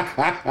yacht rock,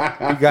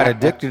 he got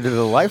addicted to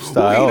the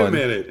lifestyle.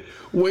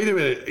 Wait a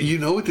minute. You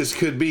know what this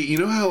could be? You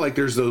know how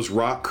there's those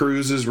rock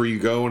cruises where you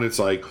go and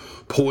it's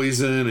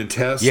Poison and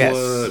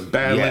Tesla and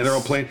Badland, they're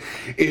all playing.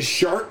 Is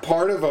Shark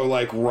part of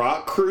a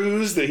rock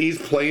cruise that he's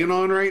playing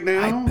on right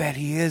now? I bet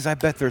he is. I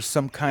bet there's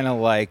some kind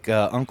of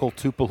Uncle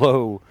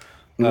Tupelo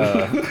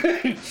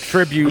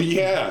tribute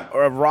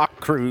or a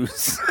rock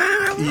cruise.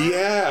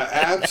 Yeah,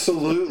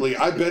 absolutely.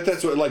 I bet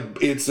that's what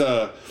it's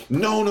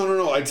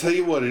no. I tell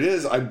you what it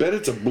is. I bet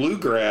it's a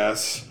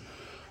bluegrass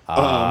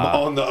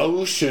on the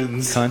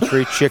oceans.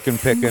 Country chicken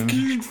picking.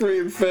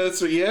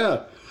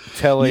 Yeah.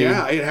 Telly.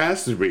 Yeah, it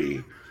has to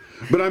be.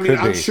 But I mean,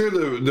 I'm sure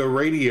the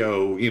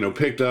radio,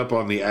 picked up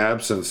on the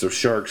absence of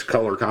Shark's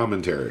color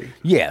commentary.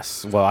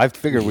 Yes. Well, I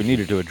figured we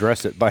needed to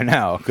address it by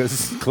now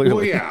because clearly.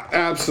 Well, yeah,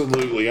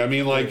 absolutely. I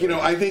mean,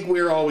 I think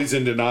we're always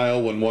in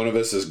denial when one of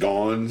us is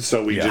gone,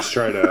 so we just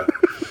try to,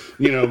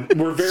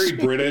 we're very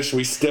British.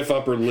 We stiff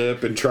upper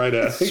lip and try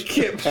to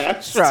get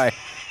past. Right.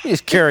 We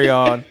just carry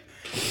on.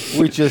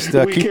 We just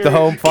keep the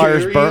home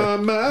fires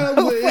burning.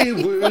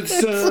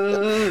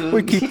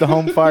 We keep the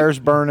home fires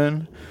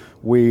burning.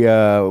 We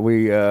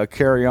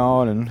carry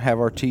on and have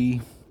our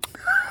tea.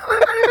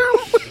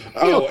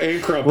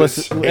 And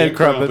crumpets.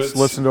 Crumpets.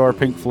 Listen to our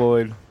Pink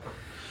Floyd.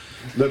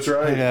 That's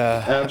right.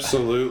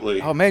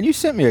 Absolutely. Oh man, you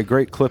sent me a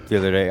great clip the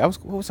other day.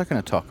 What was I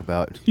going to talk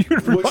about? You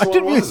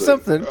reminded me of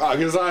something.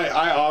 Because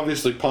I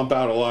obviously pump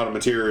out a lot of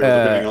material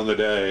depending on the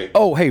day.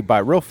 Oh, hey,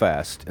 real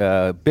fast.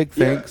 Big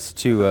thanks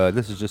to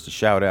this is just a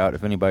shout out.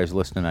 If anybody's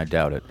listening, I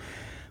doubt it.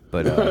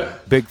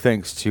 But big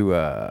thanks to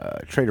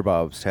Trader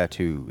Bob's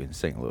Tattoo in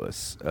St.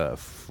 Louis.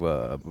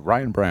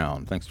 Ryan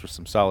Brown, thanks for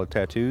some solid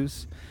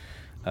tattoos.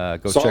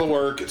 Solid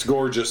work. It's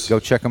gorgeous. Go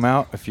check them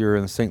out if you're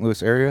in the St.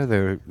 Louis area.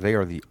 They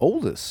are the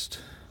oldest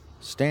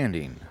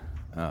standing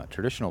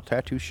traditional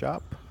tattoo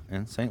shop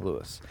in St.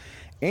 Louis.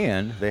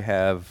 And they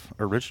have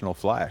original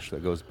flash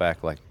that goes back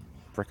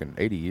freaking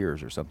 80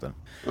 years or something.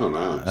 Oh,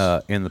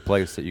 nice. In the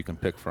place that you can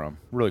pick from.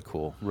 Really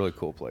cool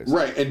place.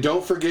 Right, and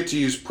don't forget to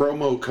use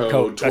promo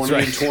code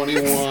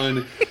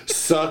 2021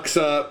 sucks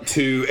up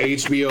to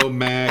HBO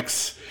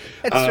Max.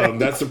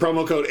 That's the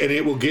promo code, and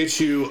it will get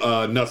you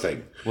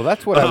nothing. Well,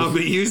 that's what I was...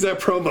 But use that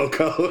promo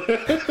code.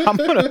 I'm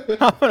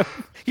gonna,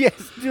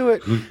 yes, do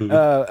it.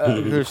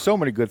 There's so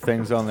many good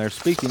things on there.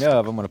 Speaking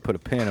of, I'm gonna put a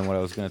pin in what I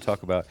was gonna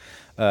talk about.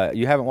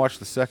 You haven't watched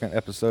the second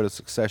episode of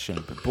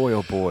Succession, but boy,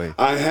 oh boy,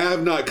 I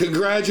have not.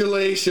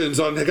 Congratulations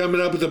on coming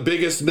up with the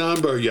biggest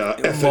number, ya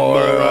effing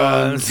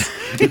morons.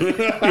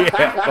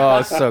 Yeah. Oh,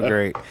 it's so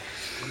great.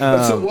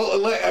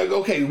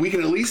 Okay, we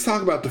can at least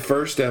talk about the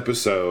first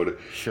episode.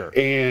 Sure.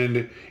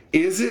 And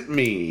is it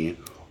me,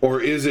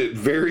 or is it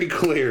very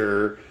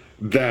clear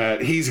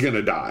that he's going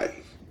to die?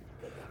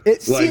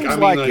 It seems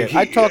it.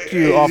 I talked to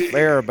you off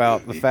air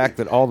about the fact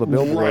that all the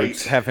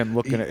billboards have him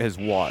looking at his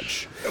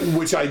watch,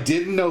 which I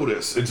didn't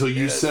notice until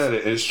you said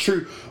it. It's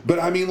true, but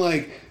I mean,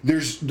 like,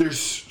 there's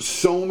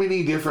so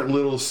many different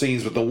little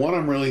scenes, but the one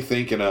I'm really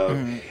thinking of,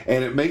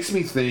 and it makes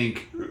me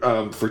think,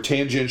 for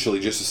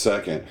tangentially, just a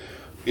second,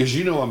 is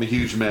I'm a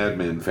huge Mad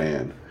Men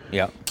fan.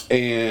 Yeah,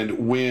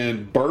 and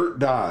when Bert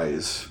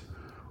dies,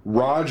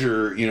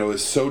 Roger,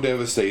 is so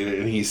devastated,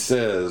 and he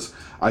says,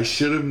 I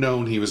should have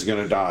known he was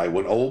going to die.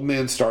 When old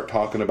men start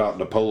talking about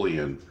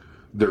Napoleon,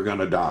 they're going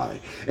to die.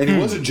 And he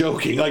wasn't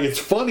joking. Like, it's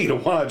funny to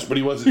watch, but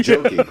he wasn't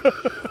joking.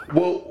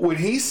 Well, when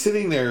he's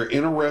sitting there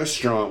in a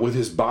restaurant with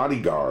his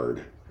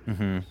bodyguard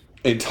and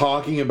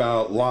talking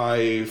about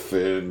life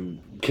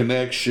and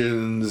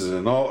connections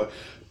and all,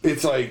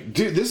 it's like,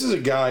 dude, this is a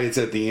guy, it's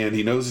at the end.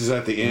 He knows he's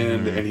at the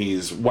end, and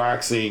he's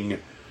waxing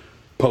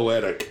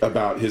poetic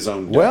about his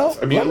own death. Well,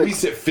 I mean, at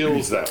least it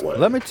feels that way.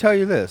 Let me tell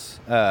you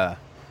this. Let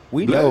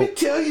me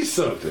tell you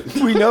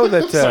something. We know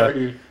that.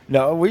 Sorry.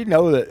 No, we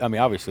know that. I mean,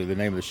 obviously, the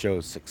name of the show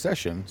is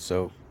Succession.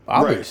 So,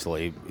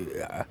 obviously,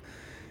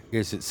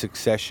 is it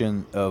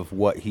succession of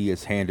what he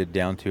has handed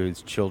down to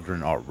his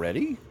children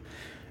already?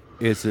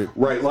 Is it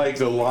right? Like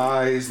the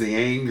lies, the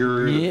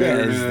anger, the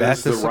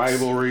bitterness, the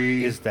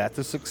rivalry. Is that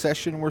the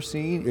succession we're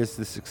seeing? Is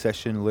the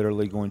succession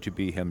literally going to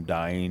be him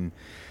dying?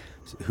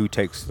 Who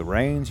takes the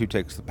reins? Who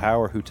takes the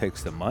power? Who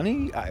takes the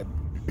money?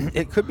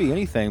 It could be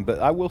anything, but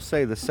I will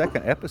say the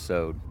second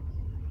episode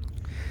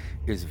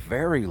is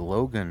very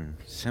Logan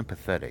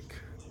sympathetic.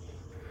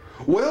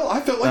 Well,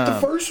 I felt like the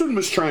first one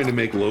was trying to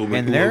make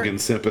Logan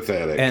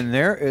sympathetic. And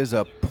there is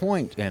a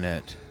point in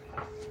it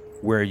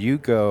where you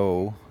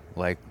go,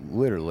 like,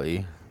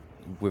 literally,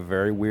 with a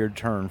very weird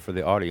turn for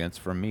the audience,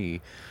 for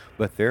me,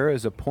 but there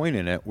is a point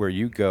in it where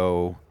you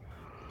go,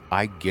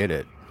 I get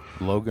it.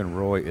 Logan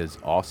Roy is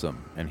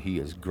awesome, and he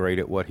is great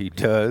at what he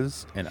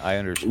does, and I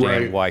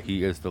understand why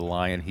he is the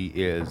lion he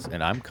is,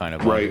 and I'm kind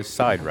of on his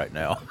side right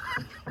now.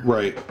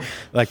 Right.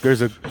 Like,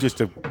 there's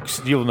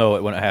you'll know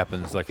it when it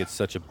happens. Like, it's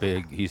such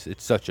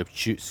a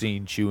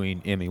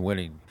scene-chewing,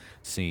 Emmy-winning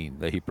scene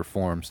that he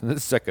performs in the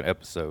second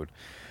episode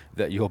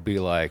that you'll be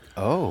like,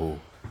 oh,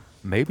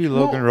 maybe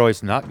Logan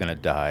Roy's not going to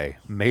die.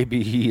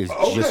 Maybe he is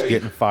just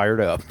getting fired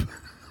up.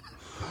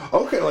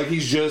 Okay, like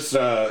he's just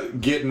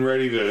getting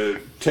ready to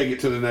take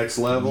it to the next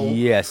level.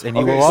 Yes, and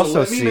you will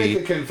also see make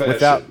a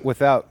confession.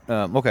 without.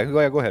 Okay,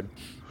 go ahead.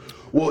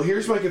 Well,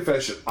 here's my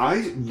confession.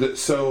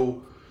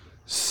 So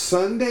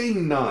Sunday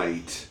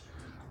night,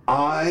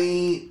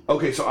 I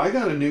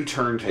got a new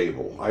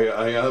turntable. I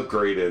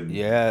upgraded.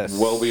 Yes.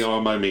 Well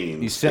beyond my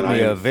means. You sent me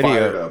a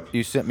video.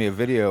 You sent me a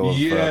video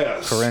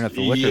of Corinne at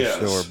the liquor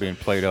store being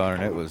played on,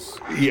 and it was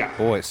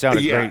boy, it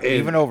sounded great,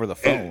 even over the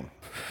phone.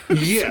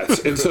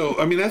 Yes, and so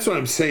I mean that's what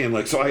I'm saying.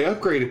 Like, so I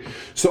upgraded.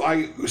 So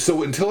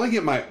until I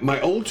get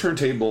my old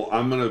turntable,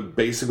 I'm gonna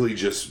basically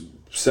just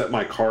set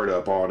my card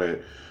up on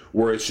it,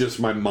 where it's just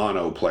my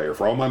mono player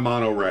for all my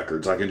mono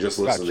records. I can just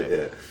listen to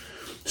it.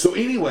 So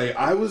anyway,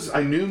 I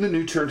knew the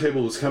new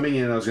turntable was coming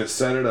in. I was gonna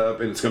set it up,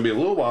 and it's gonna be a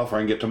little while before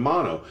I can get to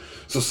mono.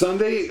 So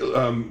Sunday,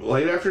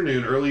 late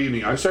afternoon, early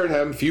evening, I started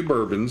having a few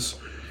bourbons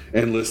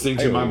and listening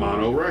to my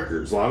mono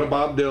records. A lot of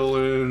Bob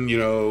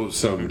Dylan,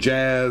 some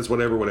jazz,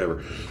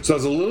 whatever. So I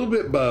was a little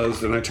bit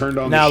buzzed, and I turned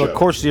on the show. Now, of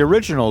course, the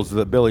original's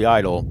the Billy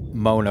Idol,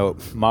 mono.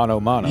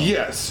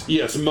 Yes,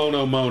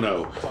 mono.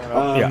 Mono.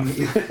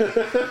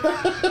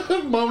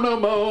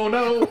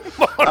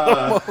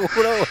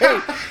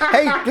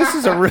 Hey, this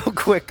is a real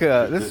quick,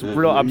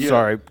 I'm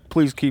sorry.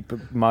 Please keep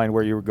in mind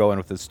where you were going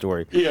with this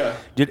story. Yeah.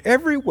 Did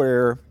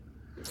everywhere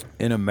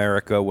in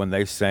America, when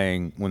they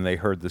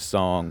heard the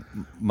song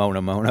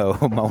Mono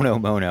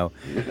Mono,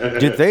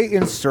 did they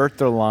insert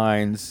their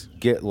lines,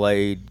 get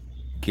laid,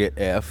 get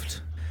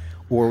effed?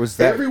 Or was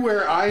that...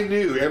 Everywhere I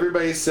knew,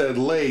 everybody said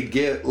laid,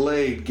 get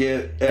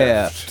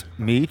effed.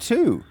 Me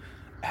too.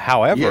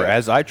 However,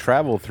 as I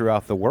travel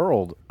throughout the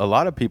world, a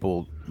lot of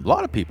people,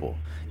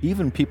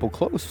 even people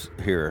close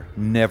here,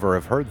 never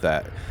have heard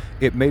that.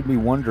 It made me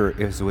wonder,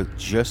 is it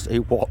just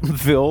a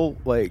Waltonville,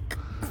 like...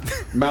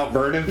 Mount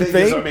Vernon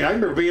thing? I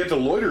remember being at the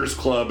Loiterers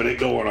Club and it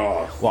going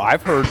off. Well,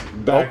 I've heard...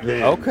 Back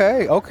then.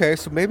 Okay,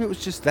 so maybe it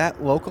was just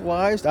that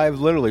localized? I've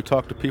literally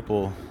talked to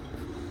people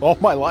all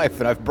my life,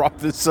 and I've brought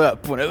this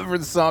up whenever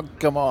the song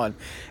come on,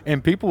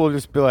 and people will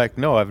just be like,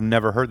 no, I've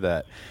never heard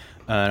that.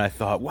 And I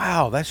thought,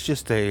 wow, that's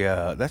just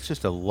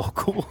a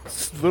local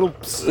little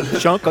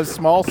chunk of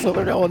small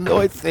Southern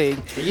Illinois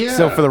thing. Yeah.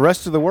 So for the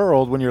rest of the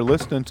world, when you're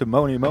listening to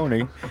Moni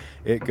Moni,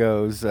 it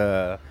goes,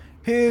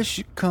 here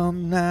she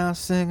come now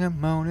singing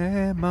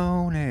Moni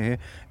Moni.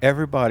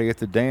 Everybody at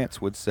the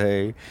dance would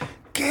say,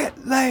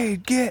 get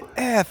laid, get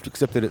effed.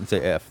 Except they didn't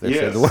say F. They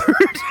said the word.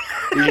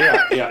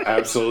 yeah,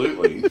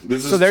 absolutely.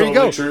 This is So there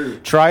totally you go. true.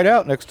 Try it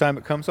out next time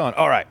it comes on.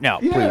 All right, now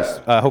please.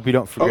 I hope you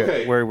don't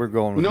forget where we're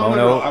going with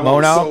Mono.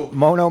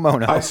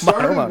 I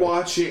started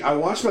watching. I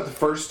watched about the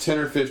first 10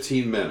 or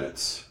 15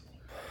 minutes.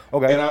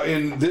 Okay.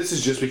 And this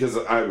is just because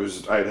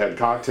I had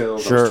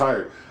cocktails. Sure. I was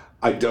tired.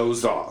 I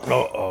dozed off.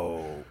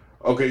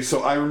 Okay,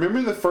 so I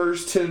remember the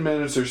first 10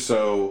 minutes or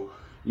so.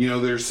 You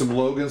know, there's some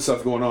Logan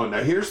stuff going on.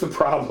 Now, here's the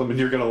problem, and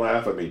you're going to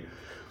laugh at me.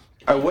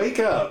 I wake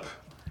up,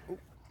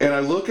 and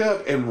I look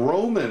up, and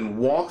Roman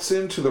walks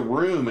into the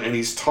room, and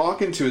he's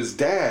talking to his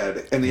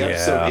dad, and the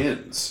episode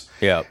ends.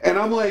 Yeah. And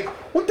I'm like,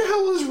 what the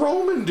hell is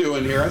Roman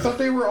doing here? I thought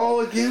they were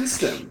all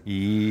against him.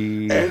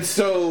 Yeah. And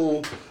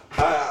so,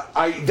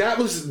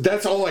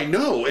 that's all I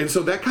know. And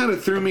so that kind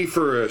of threw me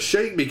for a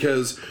shake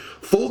because,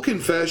 full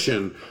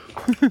confession,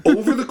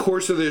 over the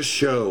course of this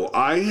show,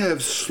 I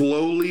have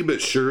slowly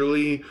but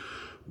surely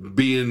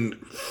being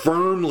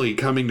firmly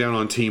coming down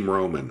on Team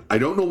Roman. I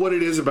don't know what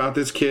it is about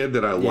this kid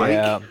that I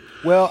like.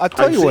 Well, I'll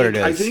tell you what it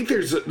is. I think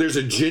there's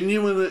a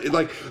genuine,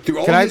 like, through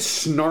all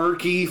this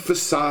snarky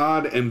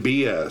facade and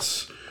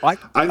BS,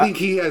 I think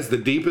he has the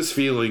deepest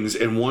feelings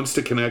and wants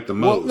to connect the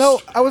most. Well,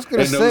 no, I was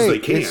going to say knows they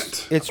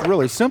can't. It's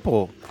really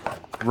simple.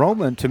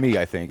 Roman, to me,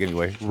 I think,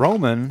 anyway,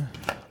 Roman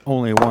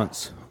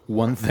wants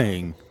one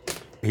thing.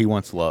 He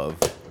wants love.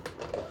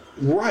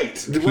 Right.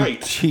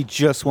 He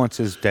just wants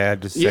his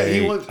dad to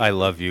say, I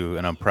love you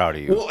and I'm proud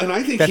of you. Well, and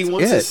I think he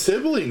wants his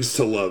siblings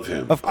to love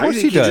him. Of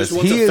course he does. Just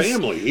wants a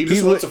family. He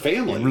just wants a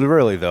family.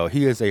 Really, though,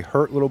 he is a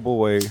hurt little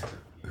boy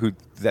who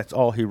that's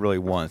all he really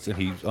wants. And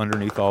he's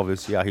underneath all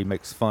this, he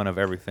makes fun of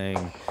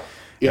everything.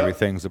 Yep.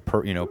 Everything's a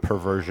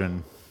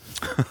perversion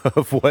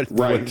of what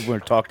we're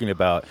talking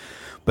about.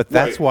 But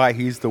that's why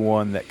he's the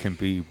one that can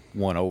be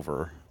won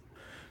over.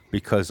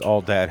 Because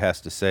all Dad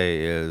has to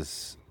say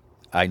is,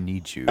 I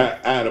need you.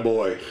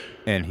 Attaboy.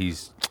 And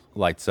he's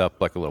lights up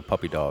like a little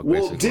puppy dog,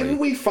 well, basically. Didn't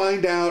we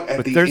find out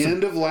at the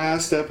end of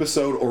last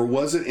episode, or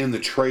was it in the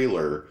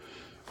trailer,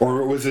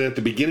 or was it at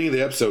the beginning of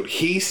the episode,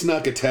 he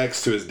snuck a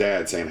text to his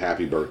dad saying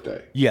happy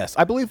birthday? Yes,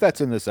 I believe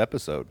that's in this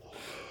episode.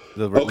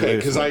 Okay,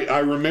 because I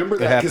remember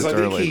that, because I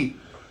think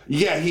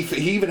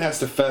he even has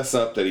to fess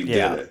up that he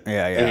did it.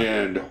 Yeah.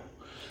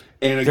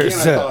 And again, I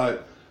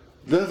thought,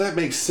 no, that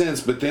makes sense,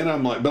 but then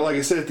I'm like, but like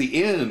I said, at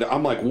the end,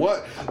 I'm like,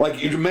 what?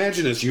 Like, you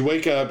imagine this, you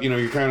wake up,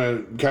 you're kind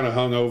of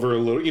hungover a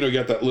little, you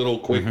got that little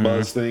quick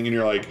buzz thing, and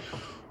you're like,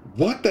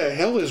 what the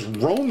hell is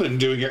Roman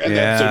doing here? And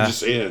the episode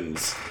just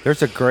ends.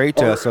 There's a great,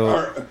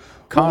 Connor,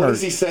 what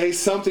does he say?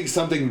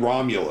 Something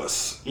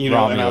Romulus.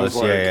 Romulus, and I was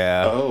like,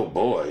 yeah. Oh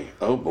boy.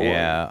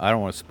 Yeah, I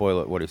don't want to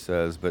spoil it, what he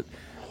says, but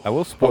I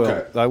will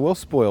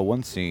spoil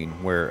one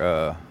scene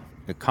where,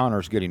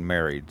 Connor's getting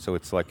married, so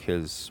it's like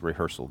his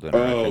rehearsal dinner.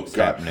 Oh,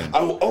 God. Happening.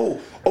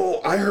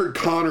 I heard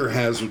Connor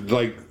has,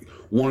 like,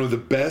 one of the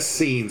best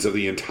scenes of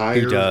the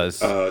entire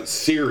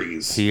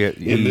series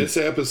in this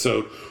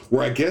episode,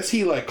 where I guess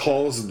he, like,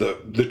 calls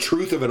the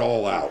truth of it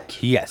all out.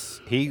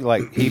 Yes. He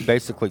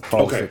basically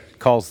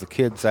calls the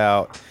kids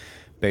out.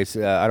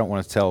 Basically, I don't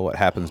want to tell what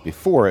happens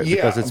before it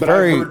because it's I've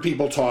heard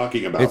people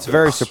talking about it's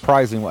very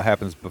surprising what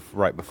happens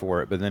right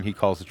before it, but then he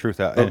calls the truth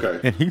out.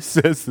 And he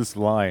says this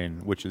line,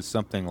 which is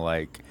something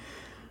like,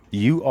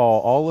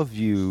 all of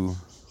you,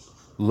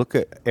 look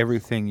at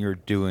everything you're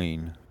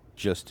doing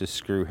just to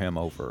screw him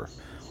over.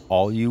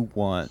 All you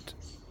want,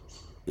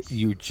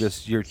 you're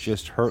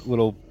just hurt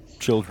little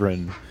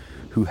children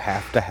who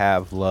have to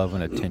have love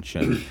and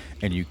attention,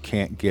 and you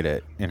can't get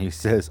it. And he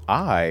says,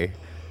 I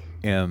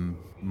am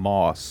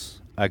moss.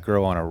 I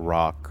grow on a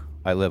rock.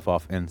 I live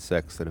off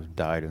insects that have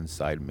died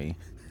inside me.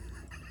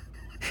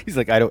 He's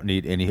like, I don't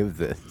need any of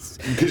this.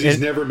 Because he's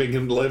never been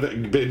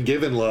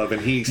given love,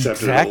 and he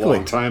accepted it a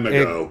long time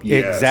ago.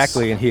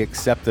 Exactly, and he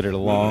accepted it a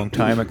long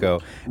time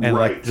ago. And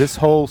like this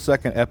whole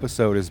second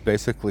episode is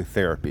basically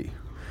therapy.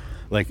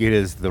 Like, it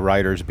is the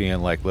writers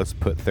being like, let's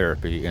put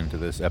therapy into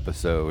this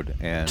episode.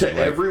 And to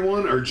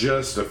everyone, or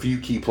just a few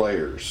key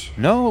players?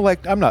 No,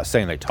 like, I'm not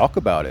saying they talk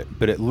about it,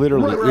 but it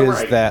literally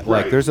is that,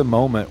 like, there's a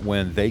moment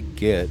when they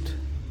get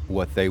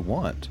what they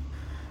want.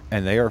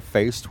 And they are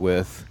faced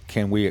with,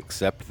 can we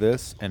accept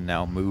this and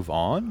now move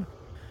on?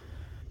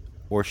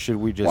 Or should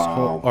we just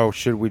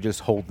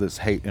hold this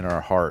hate in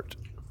our heart,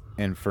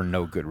 and for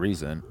no good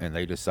reason, and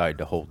they decide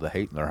to hold the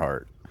hate in their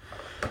heart?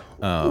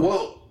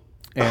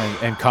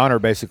 And Connor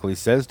basically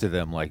says to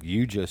them, like,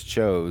 you just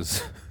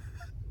chose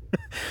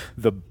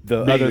the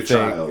other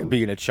thing,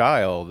 being a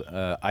child.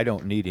 I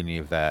don't need any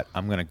of that.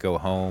 I'm going to go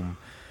home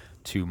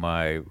to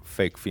my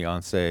fake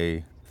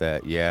fiance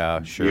that,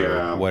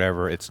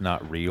 whatever, it's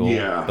not real.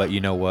 Yeah. But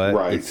you know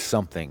what? It's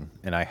something,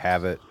 and I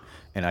have it,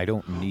 and I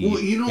don't need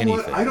anything.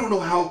 What? I don't know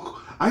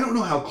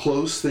how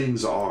close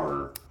things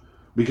are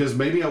because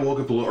maybe I woke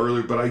up a little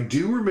earlier, but I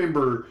do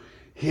remember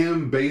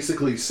him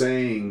basically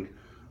saying,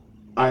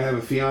 I have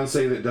a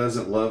fiance that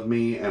doesn't love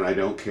me and I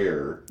don't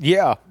care.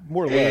 Yeah,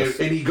 more or less.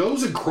 And he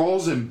goes and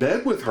crawls in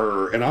bed with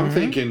her, and I'm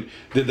thinking,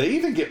 did they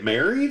even get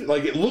married?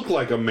 Like, it looked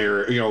like a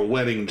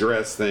wedding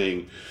dress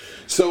thing.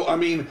 So, I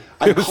mean,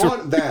 I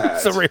caught that.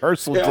 It's a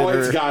rehearsal dinner. Oh,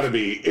 it's got to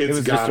be.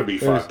 It's got to be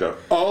fucked up.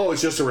 Oh,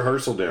 it's just a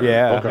rehearsal dinner.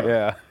 Yeah, okay.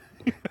 yeah.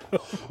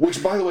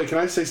 Which, by the way, can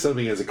I say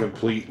something as a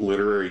complete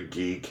literary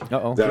geek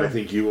that I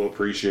think you will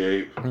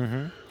appreciate?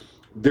 Mm-hmm.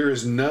 There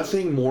is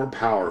nothing more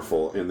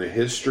powerful in the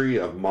history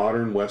of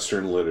modern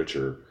Western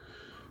literature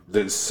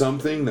than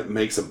something that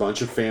makes a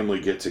bunch of family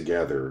get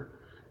together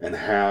and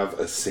have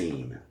a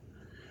scene.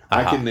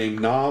 I can name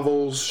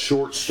novels,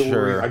 short stories.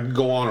 Sure. I can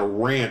go on a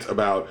rant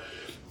about.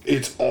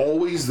 It's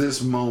always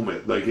this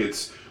moment. Like,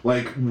 it's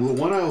like the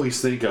one I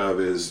always think of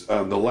is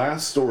the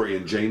last story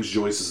in James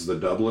Joyce's The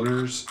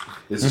Dubliners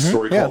is a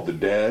story called The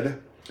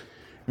Dead,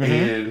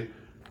 and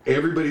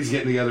everybody's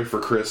getting together for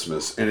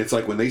Christmas, and it's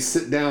like when they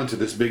sit down to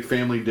this big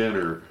family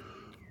dinner,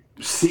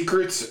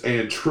 secrets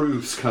and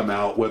truths come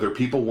out whether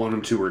people want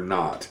them to or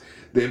not.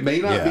 It may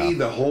not be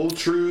the whole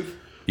truth,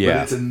 but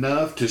it's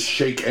enough to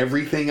shake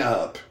everything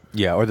up.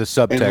 Yeah, or the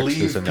subtext and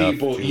leave is enough.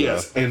 People,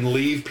 and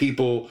leave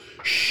people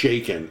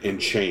shaken and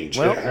changed.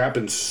 Well, it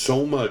happens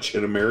so much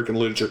in American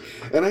literature,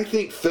 and I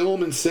think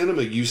film and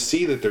cinema. You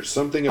see that there's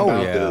something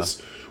about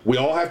this. We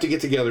all have to get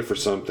together for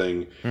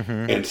something,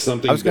 and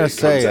something. I was going to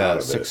say, out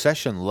of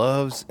Succession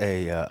loves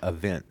a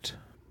event.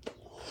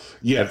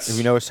 Yes. Have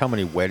you noticed how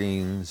many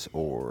weddings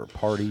or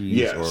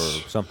parties or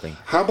something?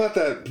 How about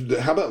that?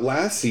 How about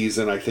last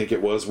season? I think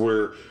it was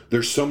where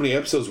there's so many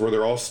episodes where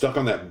they're all stuck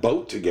on that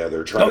boat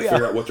together trying to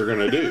figure out what they're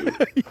going to do.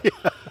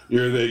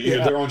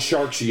 They're on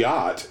Shark's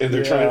yacht and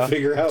they're trying to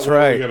figure out what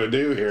they're going to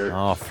do here.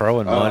 Oh,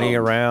 throwing money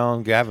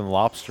around, having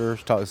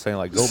lobsters, saying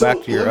like, go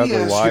back to your ugly wife.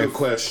 Let me ask you a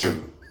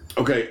question.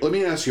 Okay, let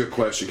me ask you a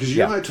question because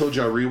I told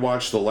you I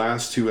rewatched the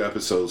last 2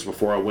 episodes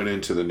before I went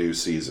into the new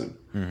season,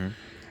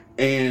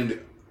 and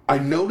I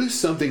noticed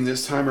something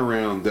this time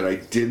around that I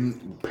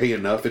didn't pay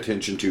enough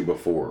attention to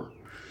before.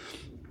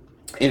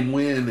 And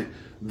when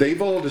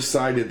they've all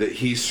decided that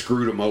he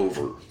screwed them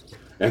over,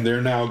 and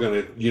they're now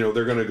going to,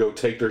 they're going to go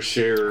take their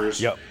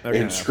shares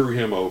and screw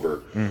him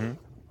over.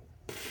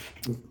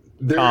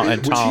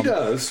 Which he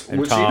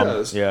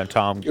does. Yeah, and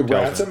Tom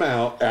rats him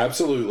out,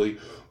 absolutely.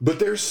 But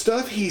there's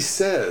stuff he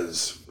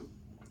says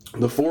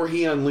before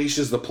he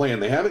unleashes the plan.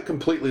 They haven't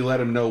completely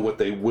let him know what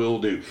they will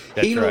do.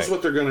 He knows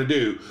what they're going to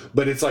do,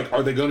 but it's like,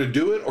 are they going to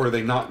do it or are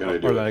they not going to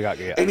do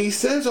it? And he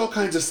says all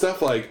kinds of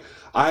stuff like,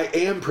 I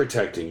am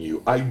protecting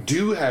you. I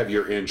do have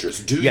your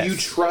interest. Do you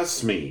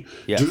trust me?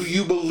 Do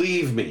you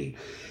believe me?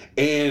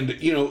 And,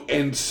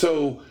 and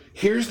so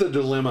here's the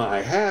dilemma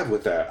I have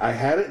with that. I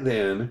had it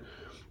then,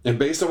 and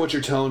based on what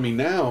you're telling me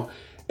now,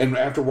 and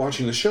after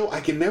watching the show, I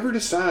can never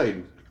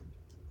decide.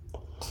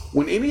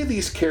 When any of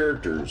these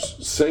characters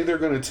say they're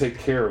going to take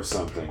care of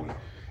something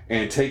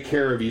and take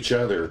care of each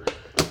other,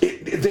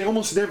 they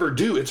almost never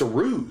do. It's a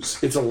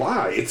ruse. It's a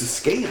lie. It's a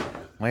scam.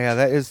 Well, yeah,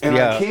 that is. And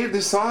I can't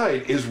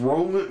decide. Is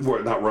Roman?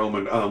 Well, not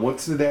Roman.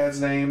 What's the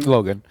dad's name?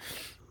 Logan.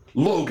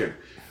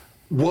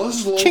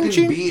 Was Logan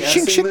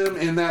BSing them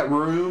in that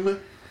room?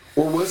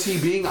 Or was he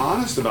being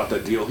honest about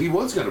that deal? He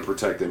was going to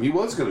protect them. He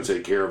was going to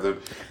take care of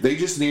them. They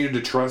just needed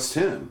to trust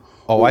him.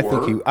 Oh, I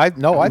think he. I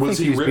think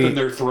he he's ripping being,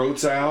 their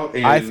throats out.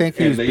 I think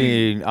he was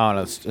being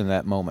honest in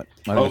that moment.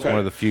 I think it's one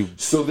of the few.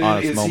 So then,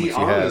 honest is moments he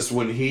honest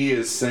when he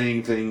is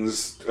saying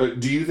things?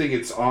 Do you think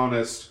it's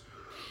honest?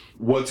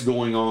 What's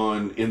going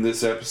on in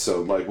this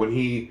episode? Like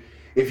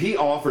if he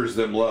offers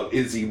them love,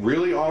 is he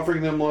really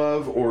offering them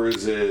love, or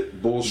is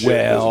it bullshit?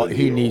 Well,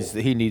 he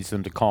needs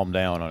them to calm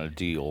down on a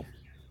deal.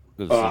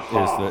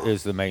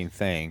 Is the main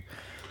thing,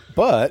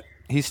 but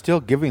he's still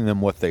giving them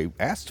what they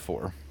asked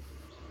for.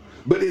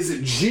 But is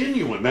it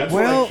genuine? That's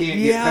what I can't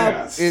get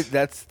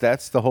past.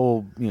 That's the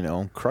whole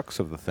crux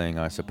of the thing,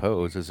 I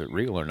suppose. Is it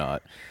real or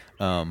not?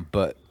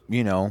 But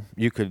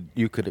you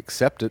could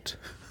accept it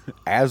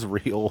as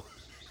real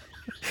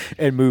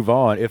and move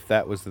on if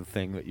that was the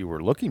thing that you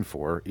were looking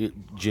for. I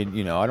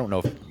don't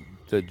know if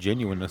the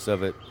genuineness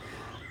of it,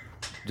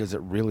 does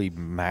it really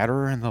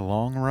matter in the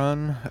long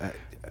run?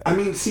 I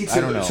mean, see,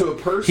 to a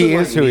person he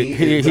is like who me,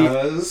 it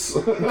does.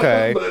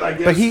 Okay, but I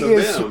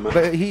guess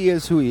but he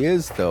is who he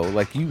is, though.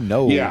 Like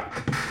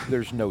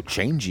there's no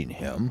changing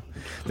him.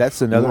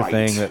 That's another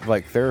thing that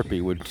like therapy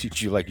would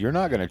teach you. Like you're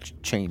not going to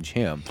change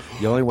him.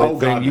 The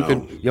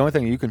only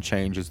thing you can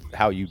change is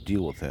how you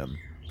deal with him.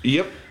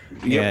 Yep.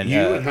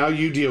 And how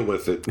you deal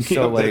with it.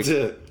 So that's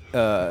it.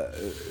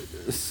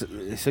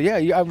 So yeah,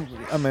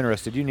 I'm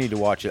interested. You need to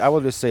watch it. I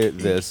will just say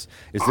this: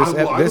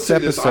 this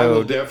episode. I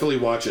will definitely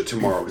watch it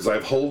tomorrow because I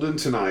have Holden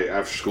tonight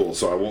after school,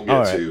 so I won't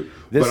get to.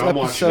 But I'm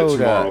watching it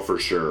tomorrow for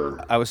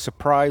sure. I was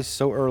surprised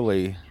so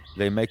early.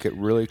 They make it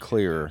really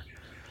clear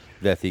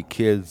that the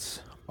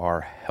kids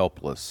are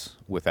helpless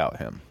without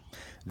him.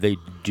 They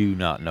do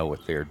not know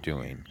what they're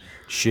doing.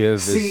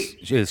 Shiv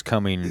is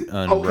coming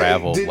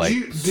unraveled, did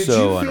you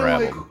feel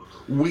unraveled. like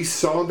we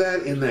saw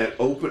that in that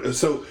open?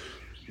 So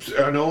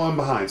I know I'm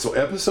behind. So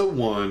episode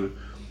 1,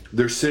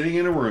 they're sitting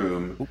in a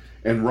room,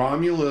 and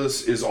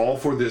Romulus is all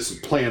for this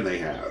plan they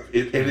have.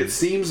 And it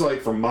seems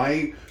like, from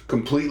my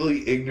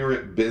completely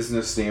ignorant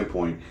business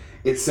standpoint,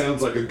 it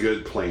sounds like a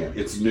good plan.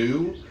 It's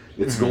new.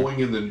 It's going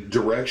in the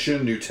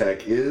direction New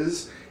Tech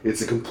is.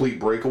 It's a complete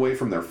breakaway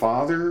from their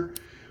father.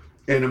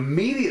 And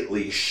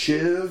immediately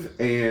Shiv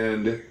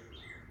and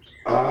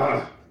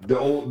the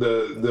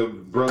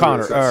brother Connor,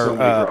 that's got so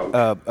many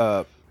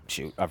problems.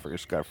 shoot, I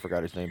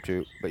forgot his name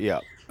too. But yeah,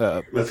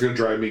 That's going to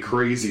drive me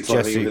crazy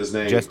talking of his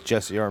name.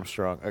 Jesse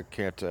Armstrong. I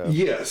can't.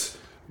 Yes.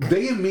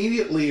 They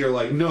immediately are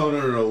like, no,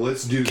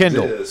 let's do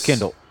this.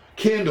 Kendall.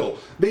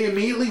 They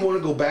immediately want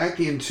to go back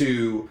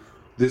into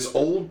this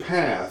old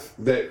path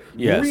that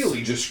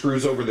really just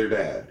screws over their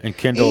dad. And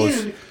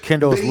Kendall's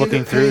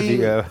looking through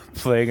the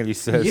playing, and he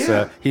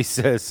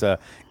says,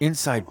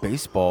 inside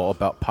baseball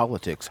about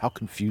politics. How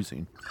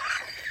confusing.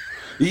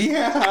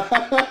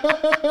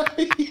 Yeah.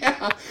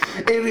 Yeah.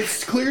 And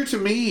it's clear to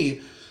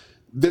me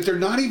that they're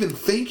not even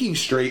thinking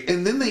straight,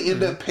 and then they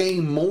end up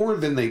paying more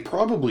than they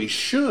probably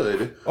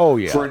should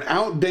for an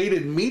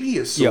outdated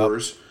media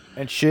source. Yep.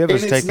 And Shiv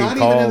is taking calls. And it's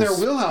not even in their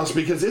wheelhouse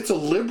because it's a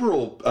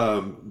liberal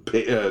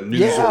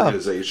news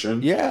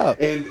organization. Yeah.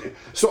 And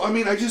so, I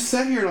mean, I just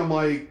sat here and I'm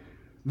like,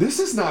 this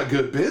is not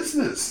good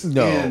business.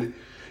 No. And,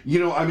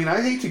 I mean,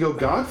 I hate to go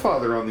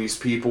Godfather on these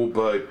people,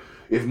 but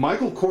if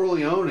Michael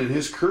Corleone and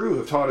his crew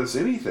have taught us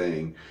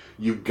anything,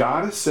 you've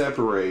got to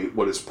separate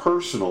what is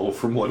personal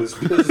from what is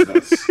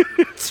business.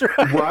 That's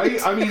right.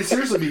 Right? I mean,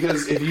 seriously,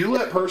 because if you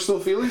let personal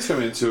feelings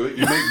come into it,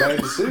 you make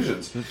bad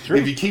decisions.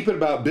 If you keep it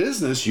about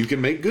business, you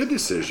can make good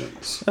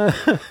decisions.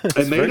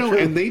 And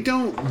they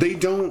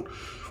don't.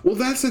 Well,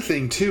 that's the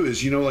thing too.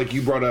 Is like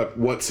you brought up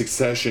what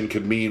succession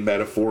could mean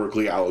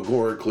metaphorically,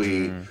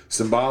 allegorically,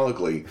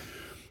 symbolically.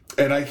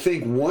 And I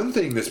think one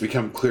thing that's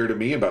become clear to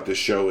me about this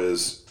show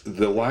is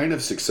the line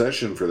of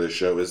succession for this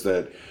show is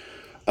that,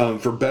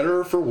 for better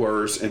or for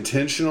worse,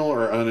 intentional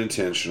or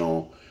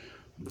unintentional,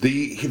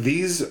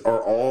 these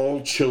are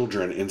all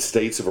children in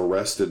states of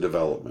arrested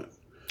development.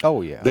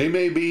 Oh, yeah. They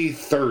may be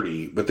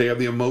 30, but they have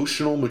the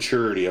emotional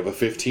maturity of a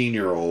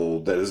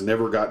 15-year-old that has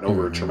never gotten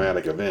over a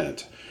traumatic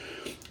event.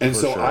 And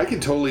I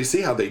can totally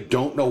see how they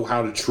don't know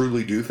how to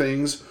truly do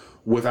things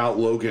without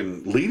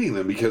Logan leading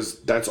them, because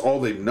that's all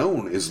they've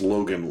known is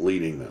Logan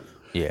leading them.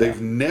 Yeah. They've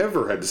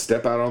never had to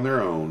step out on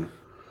their own,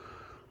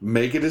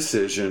 make a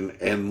decision,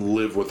 and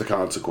live with the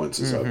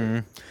consequences of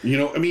it.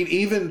 I mean,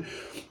 even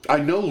I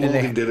know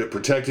Logan did it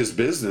protect his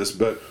business,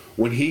 but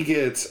when he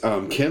gets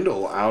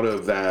Kendall out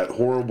of that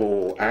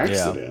horrible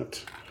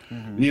accident,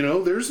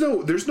 there's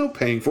no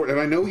paying for it. And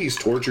I know he's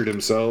tortured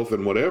himself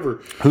and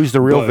whatever. Who's the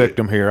real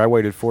victim here? I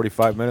waited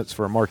 45 minutes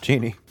for a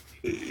martini.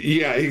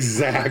 Yeah,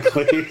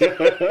 exactly.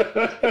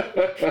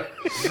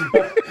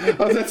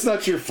 That's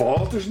not your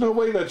fault. There's no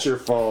way that's your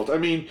fault. I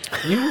mean,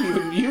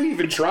 you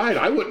even tried.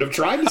 I wouldn't have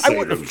tried to save him. I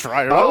wouldn't have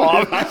tried at all.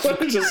 I would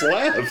have just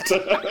left.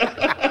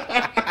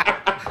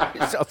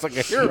 He sounds like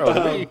a hero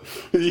to me.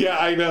 Yeah,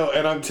 I know.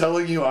 And I'm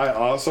telling you, I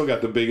also got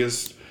the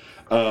biggest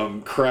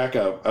crack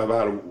up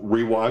about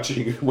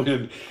rewatching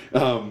when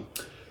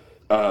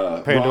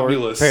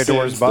Romulus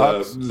Pandora's sends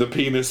box. the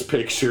penis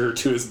picture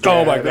to his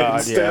dad. Oh my God!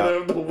 Instead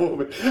of the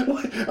woman.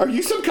 What? Are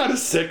you some kind of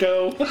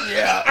sicko?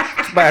 Yeah.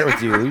 What's the matter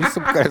with you? You're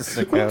some kind of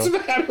sicko. What's the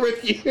matter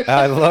with you?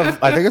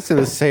 I think it's in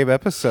the same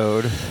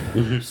episode.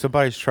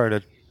 Somebody's trying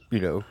to,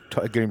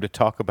 get him to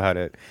talk about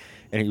it.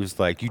 And he was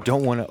like, you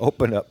don't want to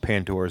open up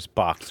Pandora's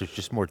box. There's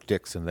just more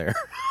dicks in there.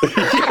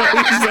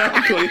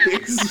 Yeah,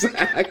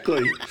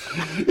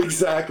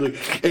 exactly.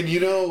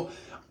 And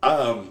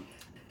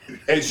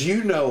as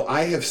you know,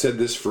 I have said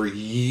this for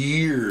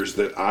years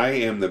that I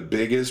am the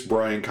biggest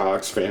Brian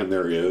Cox fan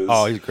there is.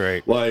 Oh, he's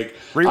great. Like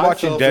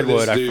rewatching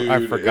Deadwood,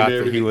 I forgot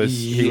that he was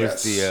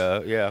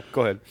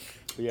go ahead.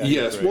 Yeah,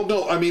 yes. Well,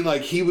 no, I mean,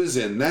 like, he was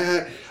in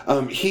that.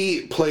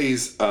 He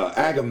plays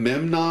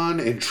Agamemnon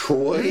in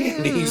Troy,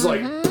 and he's,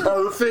 like,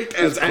 perfect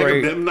as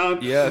Agamemnon.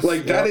 Yes.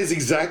 Like, that is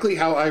exactly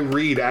how I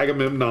read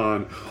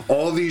Agamemnon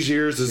all these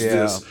years, as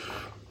this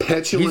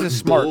petulant he's a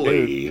smart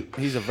bully. Dude.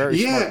 He's a very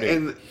smart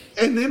dude.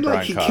 And then,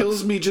 like, he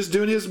kills me just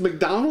doing his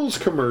McDonald's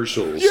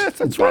commercials. Yes,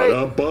 that's right.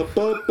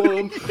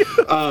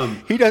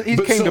 He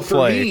came to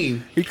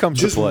play. He comes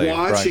to play. Just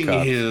watching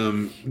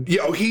him,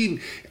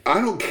 I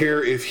don't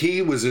care if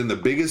he was in the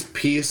biggest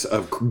piece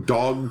of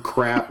dog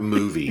crap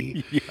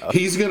movie.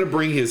 He's going to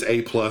bring his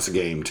A+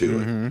 game to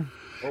it.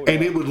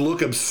 And it would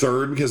look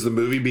absurd because the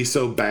movie would be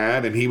so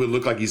bad, and he would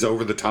look like he's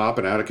over the top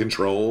and out of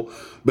control.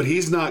 But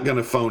he's not going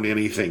to phone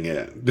anything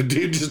in. The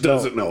dude just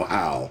doesn't know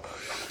how.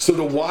 So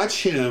to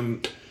watch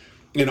him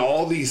in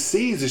all these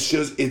scenes,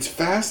 it's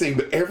fascinating.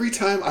 But every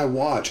time I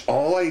watch,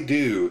 all I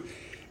do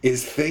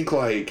is think,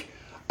 like,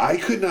 I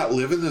could not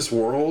live in this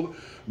world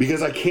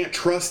because I can't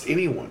trust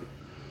anyone.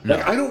 No.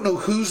 Like, I don't know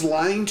who's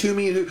lying to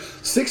me. And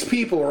 6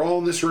 people are all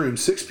in this room.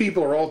 6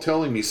 people are all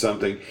telling me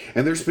something.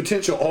 And there's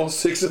potential all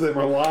 6 of them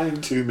are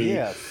lying to me.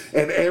 Yes.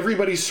 And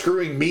everybody's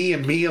screwing me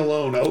and me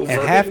alone over.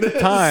 And half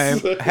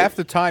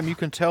the time you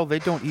can tell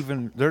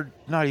they're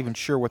not even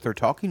sure what they're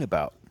talking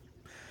about.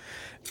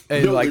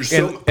 And No, like, there's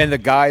so- and the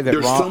guy that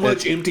There's so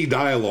much empty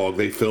dialogue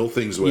they fill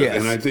things with, Yes.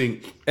 and I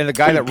think and the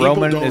guy that people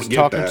Roman don't is get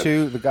talking that.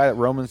 to, the guy that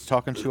Roman's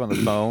talking to on the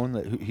phone,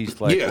 that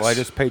he's like, Yes. "Well, I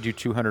just paid you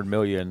 $200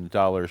 million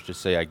to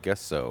say I guess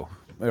so,"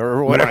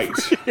 or whatever.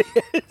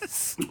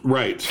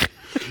 Right.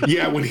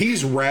 Yeah, when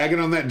he's ragging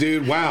on that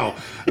dude, wow,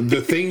 the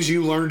things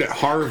you learned at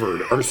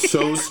Harvard are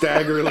so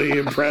staggeringly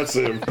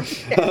impressive.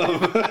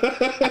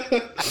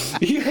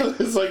 Yeah,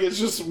 it's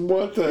just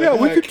what the Yeah,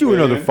 we heck, could do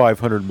man? another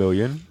 $500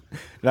 million.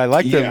 And I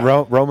like that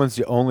Yeah. Roman's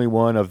the only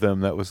one of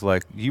them that was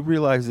like, "You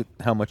realize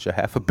how much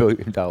 $500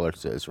 million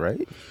is,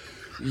 right?"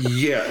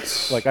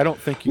 Yes. Like, I don't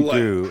think you Like-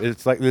 do.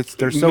 It's like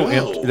they're so No.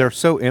 empty. They're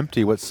so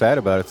empty. What's sad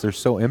about it is they're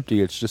so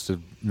empty. It's just a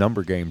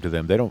number game to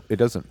them. They don't. It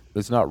doesn't.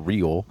 It's not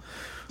real.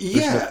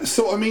 Yeah,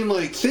 so I mean,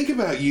 like, think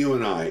about you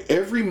and I.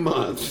 Every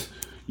month,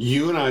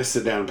 you and I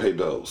sit down and pay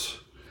bills.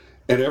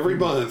 And every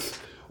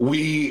month,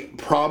 we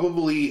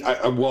probably,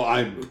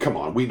 come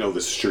on, we know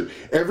this is true.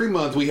 Every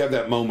month, we have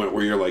that moment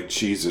where you're like,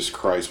 Jesus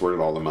Christ, where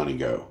did all the money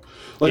go?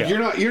 Like,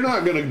 Yeah. you're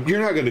not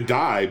gonna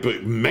die,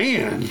 but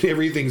man,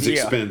 everything's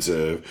Yeah.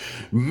 expensive.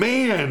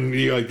 Man,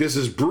 you're like, this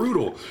is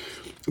brutal.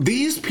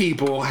 These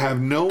people have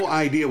no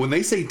idea. When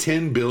they say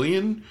 10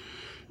 billion,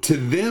 to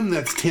them,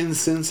 that's 10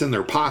 cents in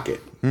their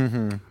pocket.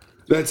 Mm-hmm.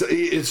 It's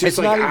just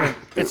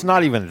It's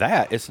not even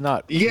that. It's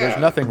not. Yeah,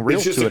 There's nothing real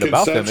it's just to a it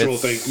about them. conceptual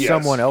It's thing, yes.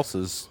 someone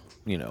else's,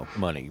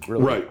 money.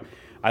 Really. Right.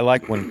 I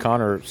like when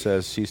Connor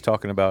says he's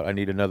talking about, "I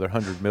need another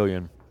 100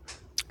 million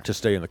to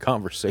stay in the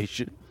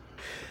conversation,"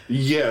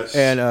 Yes.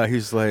 and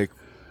he's like,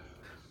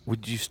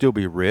 "Would you still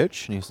be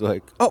rich?" And he's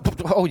like,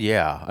 "Oh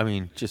yeah. I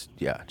mean, just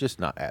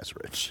not as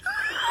rich."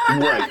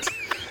 Right.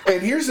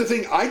 And here's the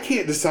thing: I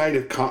can't decide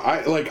if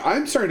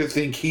I'm starting to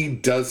think he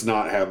does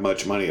not have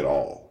much money at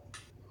all.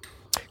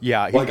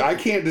 Yeah. I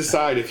can't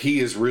decide if he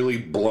is really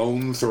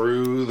blown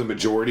through the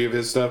majority of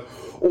his stuff,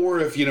 or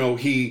if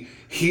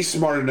he's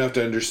smart enough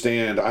to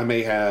understand I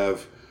may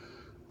have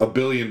 $1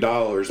 billion,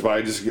 but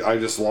I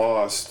just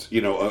lost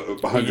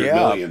 $100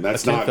 million.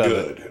 That's not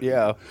good.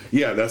 Yeah.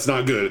 Yeah, that's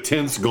not good. A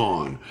tenth's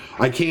gone.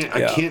 I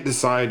can't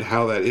decide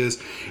how that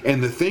is.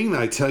 And the thing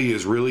that I tell you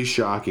is really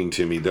shocking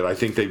to me that I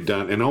think they've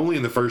done, and only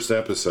in the first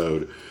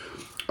episode,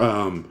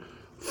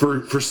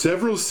 for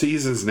several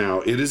seasons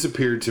now, it has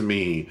appeared to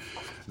me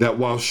that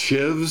while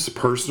Shiv's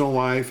personal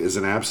life is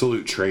an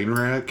absolute train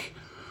wreck,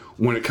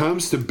 when it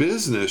comes to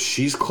business,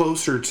 she's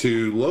closer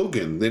to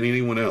Logan than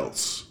anyone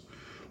else.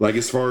 Like,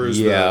 as far as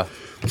the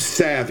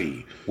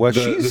savvy, Well,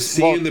 the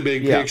seeing the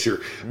big yeah.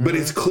 picture. But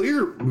it's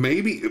clear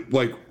maybe,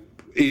 like,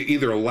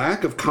 either a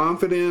lack of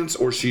confidence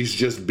or she's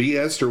just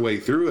BS'd her way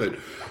through it.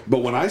 But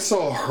when I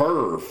saw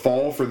her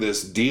fall for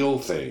this deal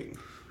thing,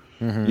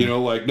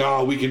 like,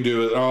 no, we can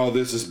do it. Oh,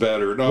 this is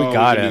better. No, We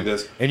got can him. do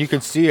this. And you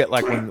can see it,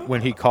 like,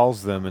 when he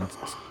calls them and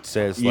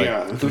says,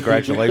 like,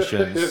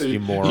 "Congratulations, you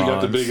morons." You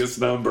got the biggest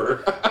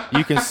number.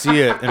 You can see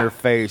it in her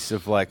face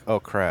of, like, "Oh,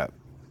 crap.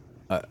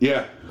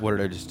 Yeah. What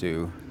did I just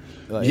do?"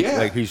 Yeah.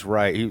 Like, he's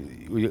right.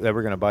 They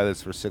were going to buy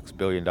this for $6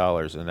 billion,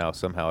 and now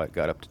somehow it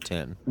got up to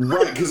 10.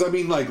 Right, because, I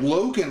mean, like,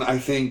 Logan, I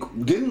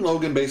think, didn't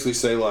Logan basically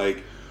say,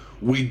 like,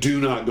 we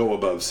do not go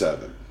above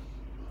 7?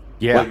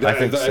 Yeah, Like, I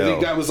think so. I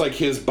think that was, like,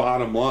 his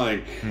bottom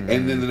line.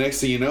 And then the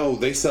next thing you know,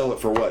 they sell it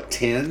for, what,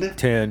 10?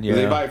 10, yeah.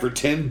 They buy it for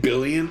 $10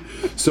 billion?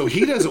 So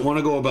he doesn't want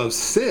to go above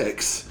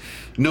 6.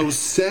 No,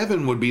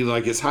 7 would be,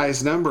 like, his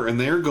highest number, and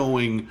they're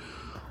going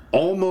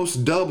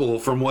almost double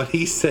from what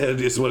he said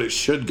is what it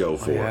should go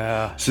for.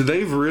 Yeah. So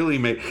they've really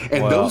made...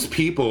 And those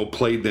people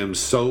played them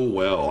so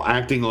well,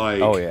 acting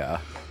like... Oh,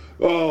 yeah.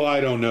 Oh,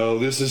 I don't know.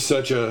 This is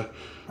such a...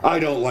 I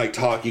don't like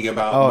talking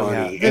about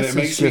money. Yeah. And it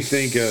makes me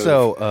think of...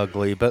 so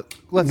ugly, but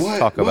let's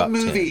talk about What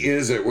movie 10.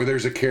 is it where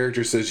there's a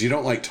character says you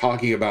don't like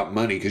talking about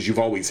money because you've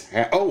always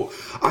had... Oh,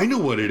 I know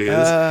what it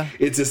is.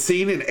 It's a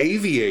scene in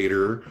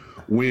Aviator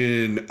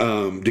when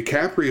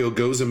DiCaprio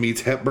goes and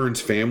meets Hepburn's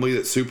family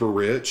that's super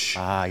rich.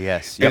 Ah,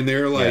 yes. Yep. And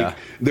they're like, Yeah.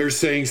 they're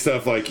saying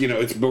stuff like,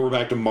 we're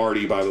back to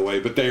Marty, by the way,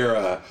 but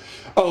they're,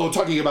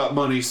 talking about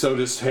money so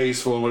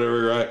distasteful and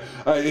whatever.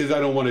 I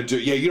don't want to do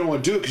it. Yeah, you don't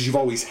want to do it because you've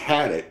always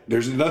had it.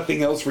 There's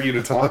nothing else for you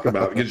to talk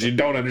about because you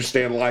don't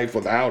understand life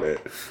without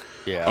it.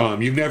 Yeah.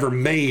 You've never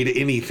made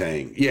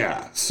anything.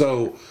 Yeah.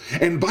 So,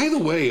 and by the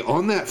way,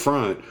 on that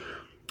front,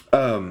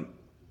 I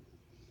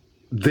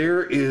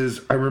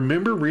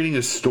remember reading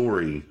a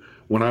story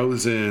when I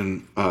was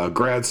in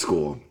grad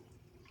school.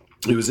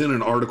 It was in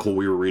an article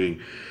we were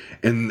reading,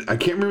 and I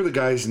can't remember the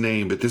guy's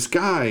name, but this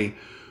guy,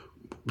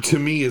 to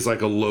me, is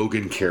like a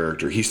Logan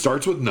character. He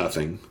starts with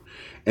nothing,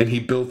 and he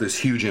built this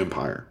huge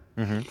empire.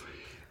 Mm-hmm.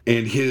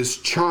 And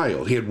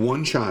he had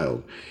one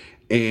child,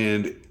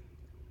 and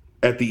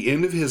at the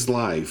end of his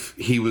life,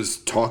 he was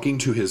talking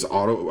to his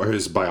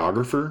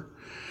biographer,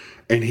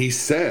 and he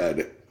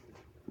said,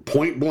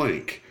 point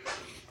blank,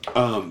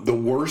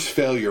 the worst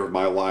failure of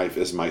my life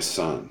is my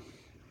son.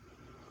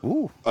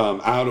 Ooh.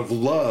 Out of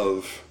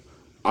love,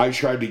 I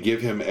tried to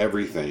give him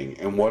everything,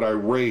 and what I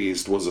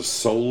raised was a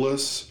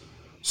soulless,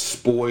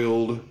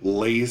 spoiled,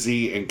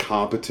 lazy,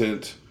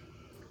 incompetent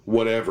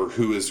whatever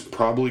who is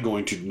probably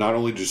going to not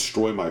only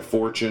destroy my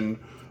fortune,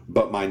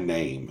 but my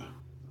name.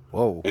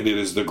 Whoa. And it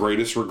is the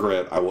greatest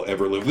regret I will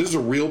ever live. This is a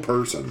real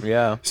person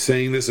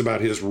saying this about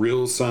his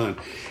real son.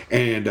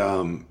 And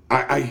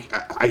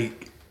I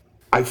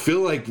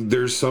feel like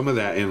there's some of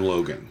that in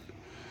Logan.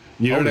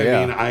 You know what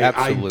I mean?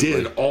 I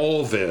did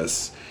all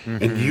this,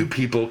 and you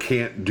people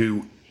can't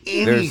do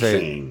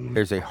anything.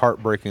 There's a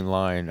heartbreaking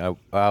line.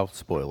 I'll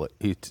spoil it.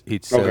 He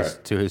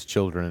says to his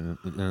children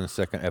in the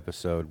second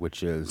episode,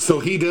 which is... So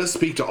he does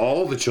speak to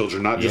all the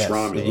children, not just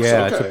Romulus.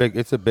 Yeah,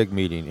 it's a big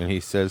meeting, and he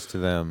says to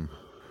them,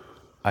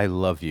 I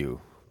love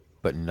you,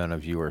 but none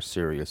of you are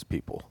serious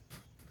people.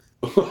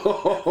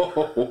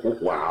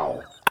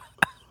 Wow.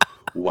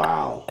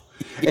 Wow.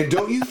 And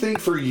don't you think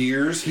for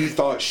years he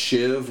thought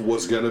Shiv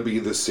was going to be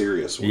the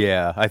serious one?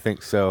 Yeah, I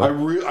think so. I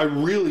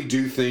really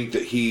do think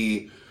that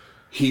he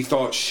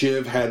thought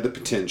Shiv had the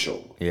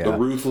potential. Yeah. The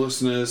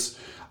ruthlessness,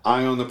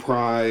 eye on the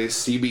prize,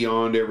 see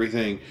beyond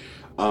everything.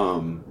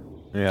 And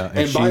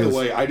by the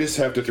way, I just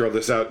have to throw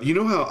this out. You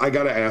know how, I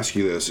got to ask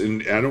you this,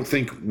 and I don't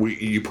think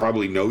you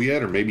probably know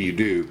yet, or maybe you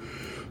do,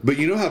 but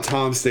you know how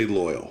Tom stayed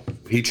loyal?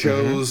 He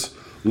chose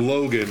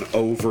Logan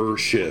over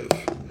Shiv.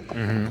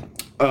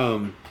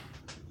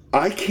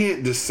 I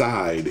can't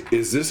decide,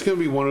 is this going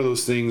to be one of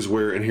those things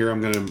where, and here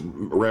I'm going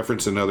to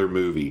reference another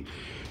movie,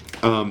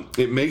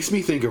 it makes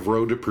me think of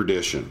Road to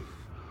Perdition,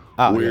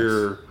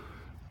 where...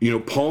 You know,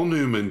 Paul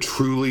Newman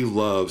truly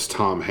loves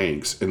Tom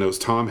Hanks and knows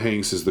Tom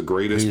Hanks is the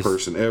greatest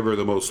person ever,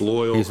 the most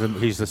loyal.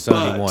 He's the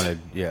son he wanted,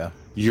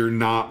 You're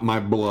not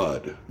my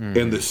blood.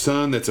 And the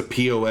son that's a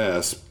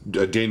POS,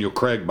 Daniel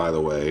Craig, by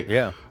the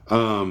way,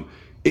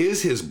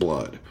 is his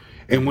blood.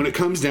 And when it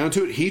comes down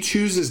to it, he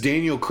chooses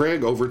Daniel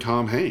Craig over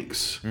Tom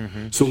Hanks.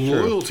 So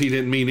loyalty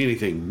didn't mean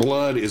anything.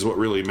 Blood is what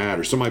really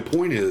matters. So my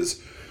point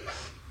is,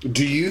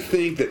 do you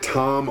think that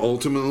Tom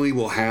ultimately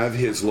will have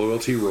his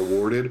loyalty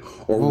rewarded,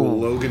 or will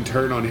Logan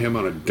turn on him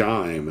on a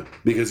dime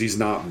because he's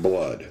not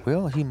blood?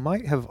 Well, he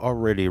might have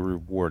already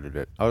rewarded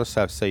it. I'll just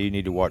have to say you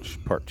need to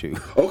watch part 2.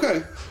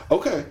 Okay.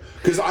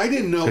 Because I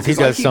didn't know, because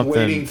I keep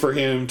waiting for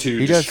him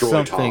to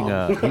destroy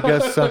Tom. He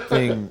does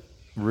something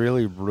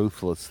really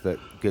ruthless that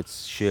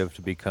gets Shiv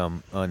to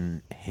become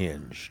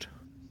unhinged.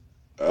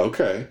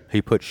 Okay.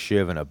 He puts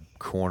Shiv in a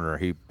corner.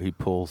 He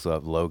pulls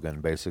up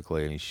Logan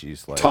basically, and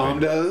she's like, Tom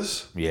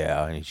does?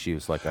 Yeah, and she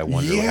was like, I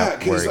wonder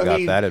where he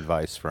got that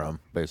advice from,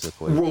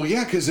 basically. Well,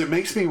 yeah, because it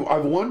makes me,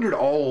 I've wondered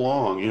all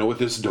along, you know, with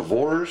this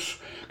divorce,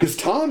 because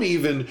Tom,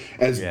 even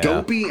as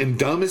dopey and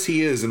dumb as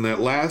he is in that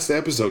last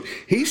episode,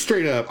 he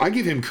straight up, I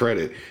give him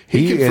credit.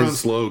 He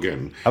confronts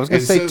Logan. I was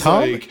going to say,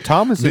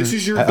 Tom is this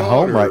is your at daughter,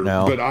 home right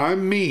now, but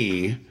I'm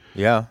me.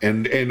 Yeah.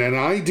 And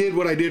I did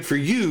what I did for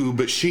you,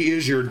 but she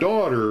is your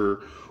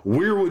daughter.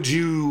 Where would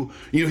you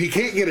know, he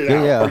can't get it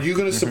out. Yeah. Are you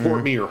going to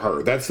support me or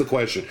her? That's the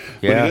question.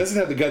 But he doesn't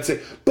have the guts to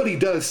say, but he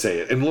does say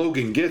it, and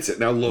Logan gets it.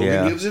 Now,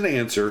 Logan gives an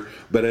answer,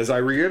 but as I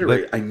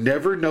reiterate, I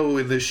never know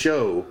in this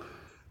show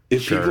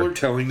if people are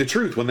telling the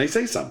truth when they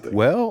say something.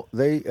 Well,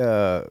 they,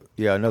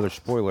 another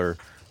spoiler,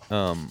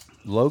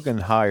 Logan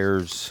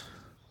hires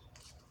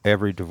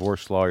every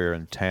divorce lawyer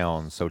in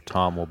town, so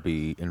Tom will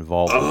be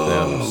involved with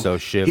them. So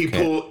Shiv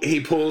he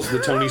pulls the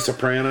Tony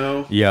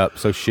Soprano. Yep.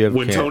 So Shiv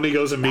when Tony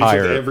goes and meets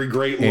with every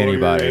great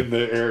lawyer in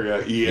the area.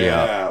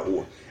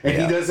 And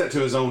he does that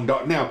to his own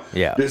daughter. Now,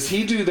 does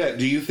he do that?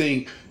 Do you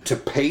think to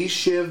pay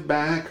Shiv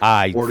back,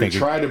 or to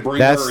try to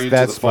bring her into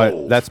the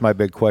fold? That's my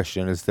big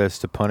question. Is this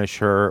to punish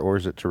her, or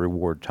is it to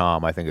reward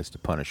Tom? I think it's to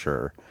punish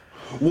her.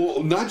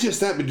 Well, not just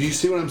that, but do you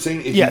see what I'm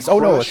saying? If yes. you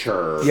crush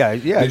her, then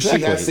exactly.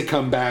 she has to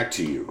come back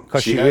to you.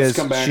 Because she is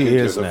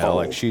now. Fold.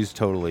 Like, she's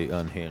totally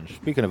unhinged.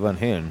 Speaking of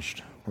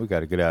unhinged, we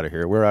got to get out of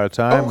here. We're out of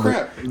time. Oh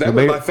crap! That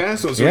was my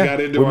fast one. So we got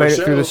into we our made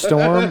show. it through the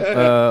storm.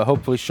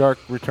 Hopefully, Shark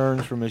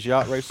returns from his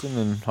yacht racing,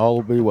 and all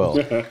will be well.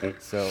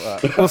 So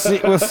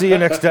we'll see you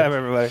next time,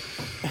 everybody.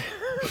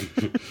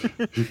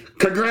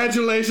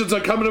 Congratulations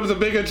on coming up with the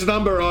biggest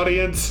number,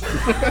 audience.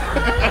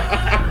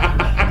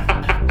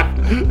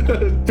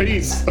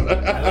 Peace.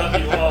 I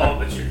love you all,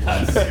 but you're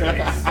not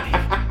serious.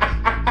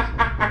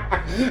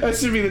 That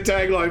should be the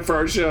tagline for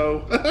our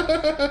show.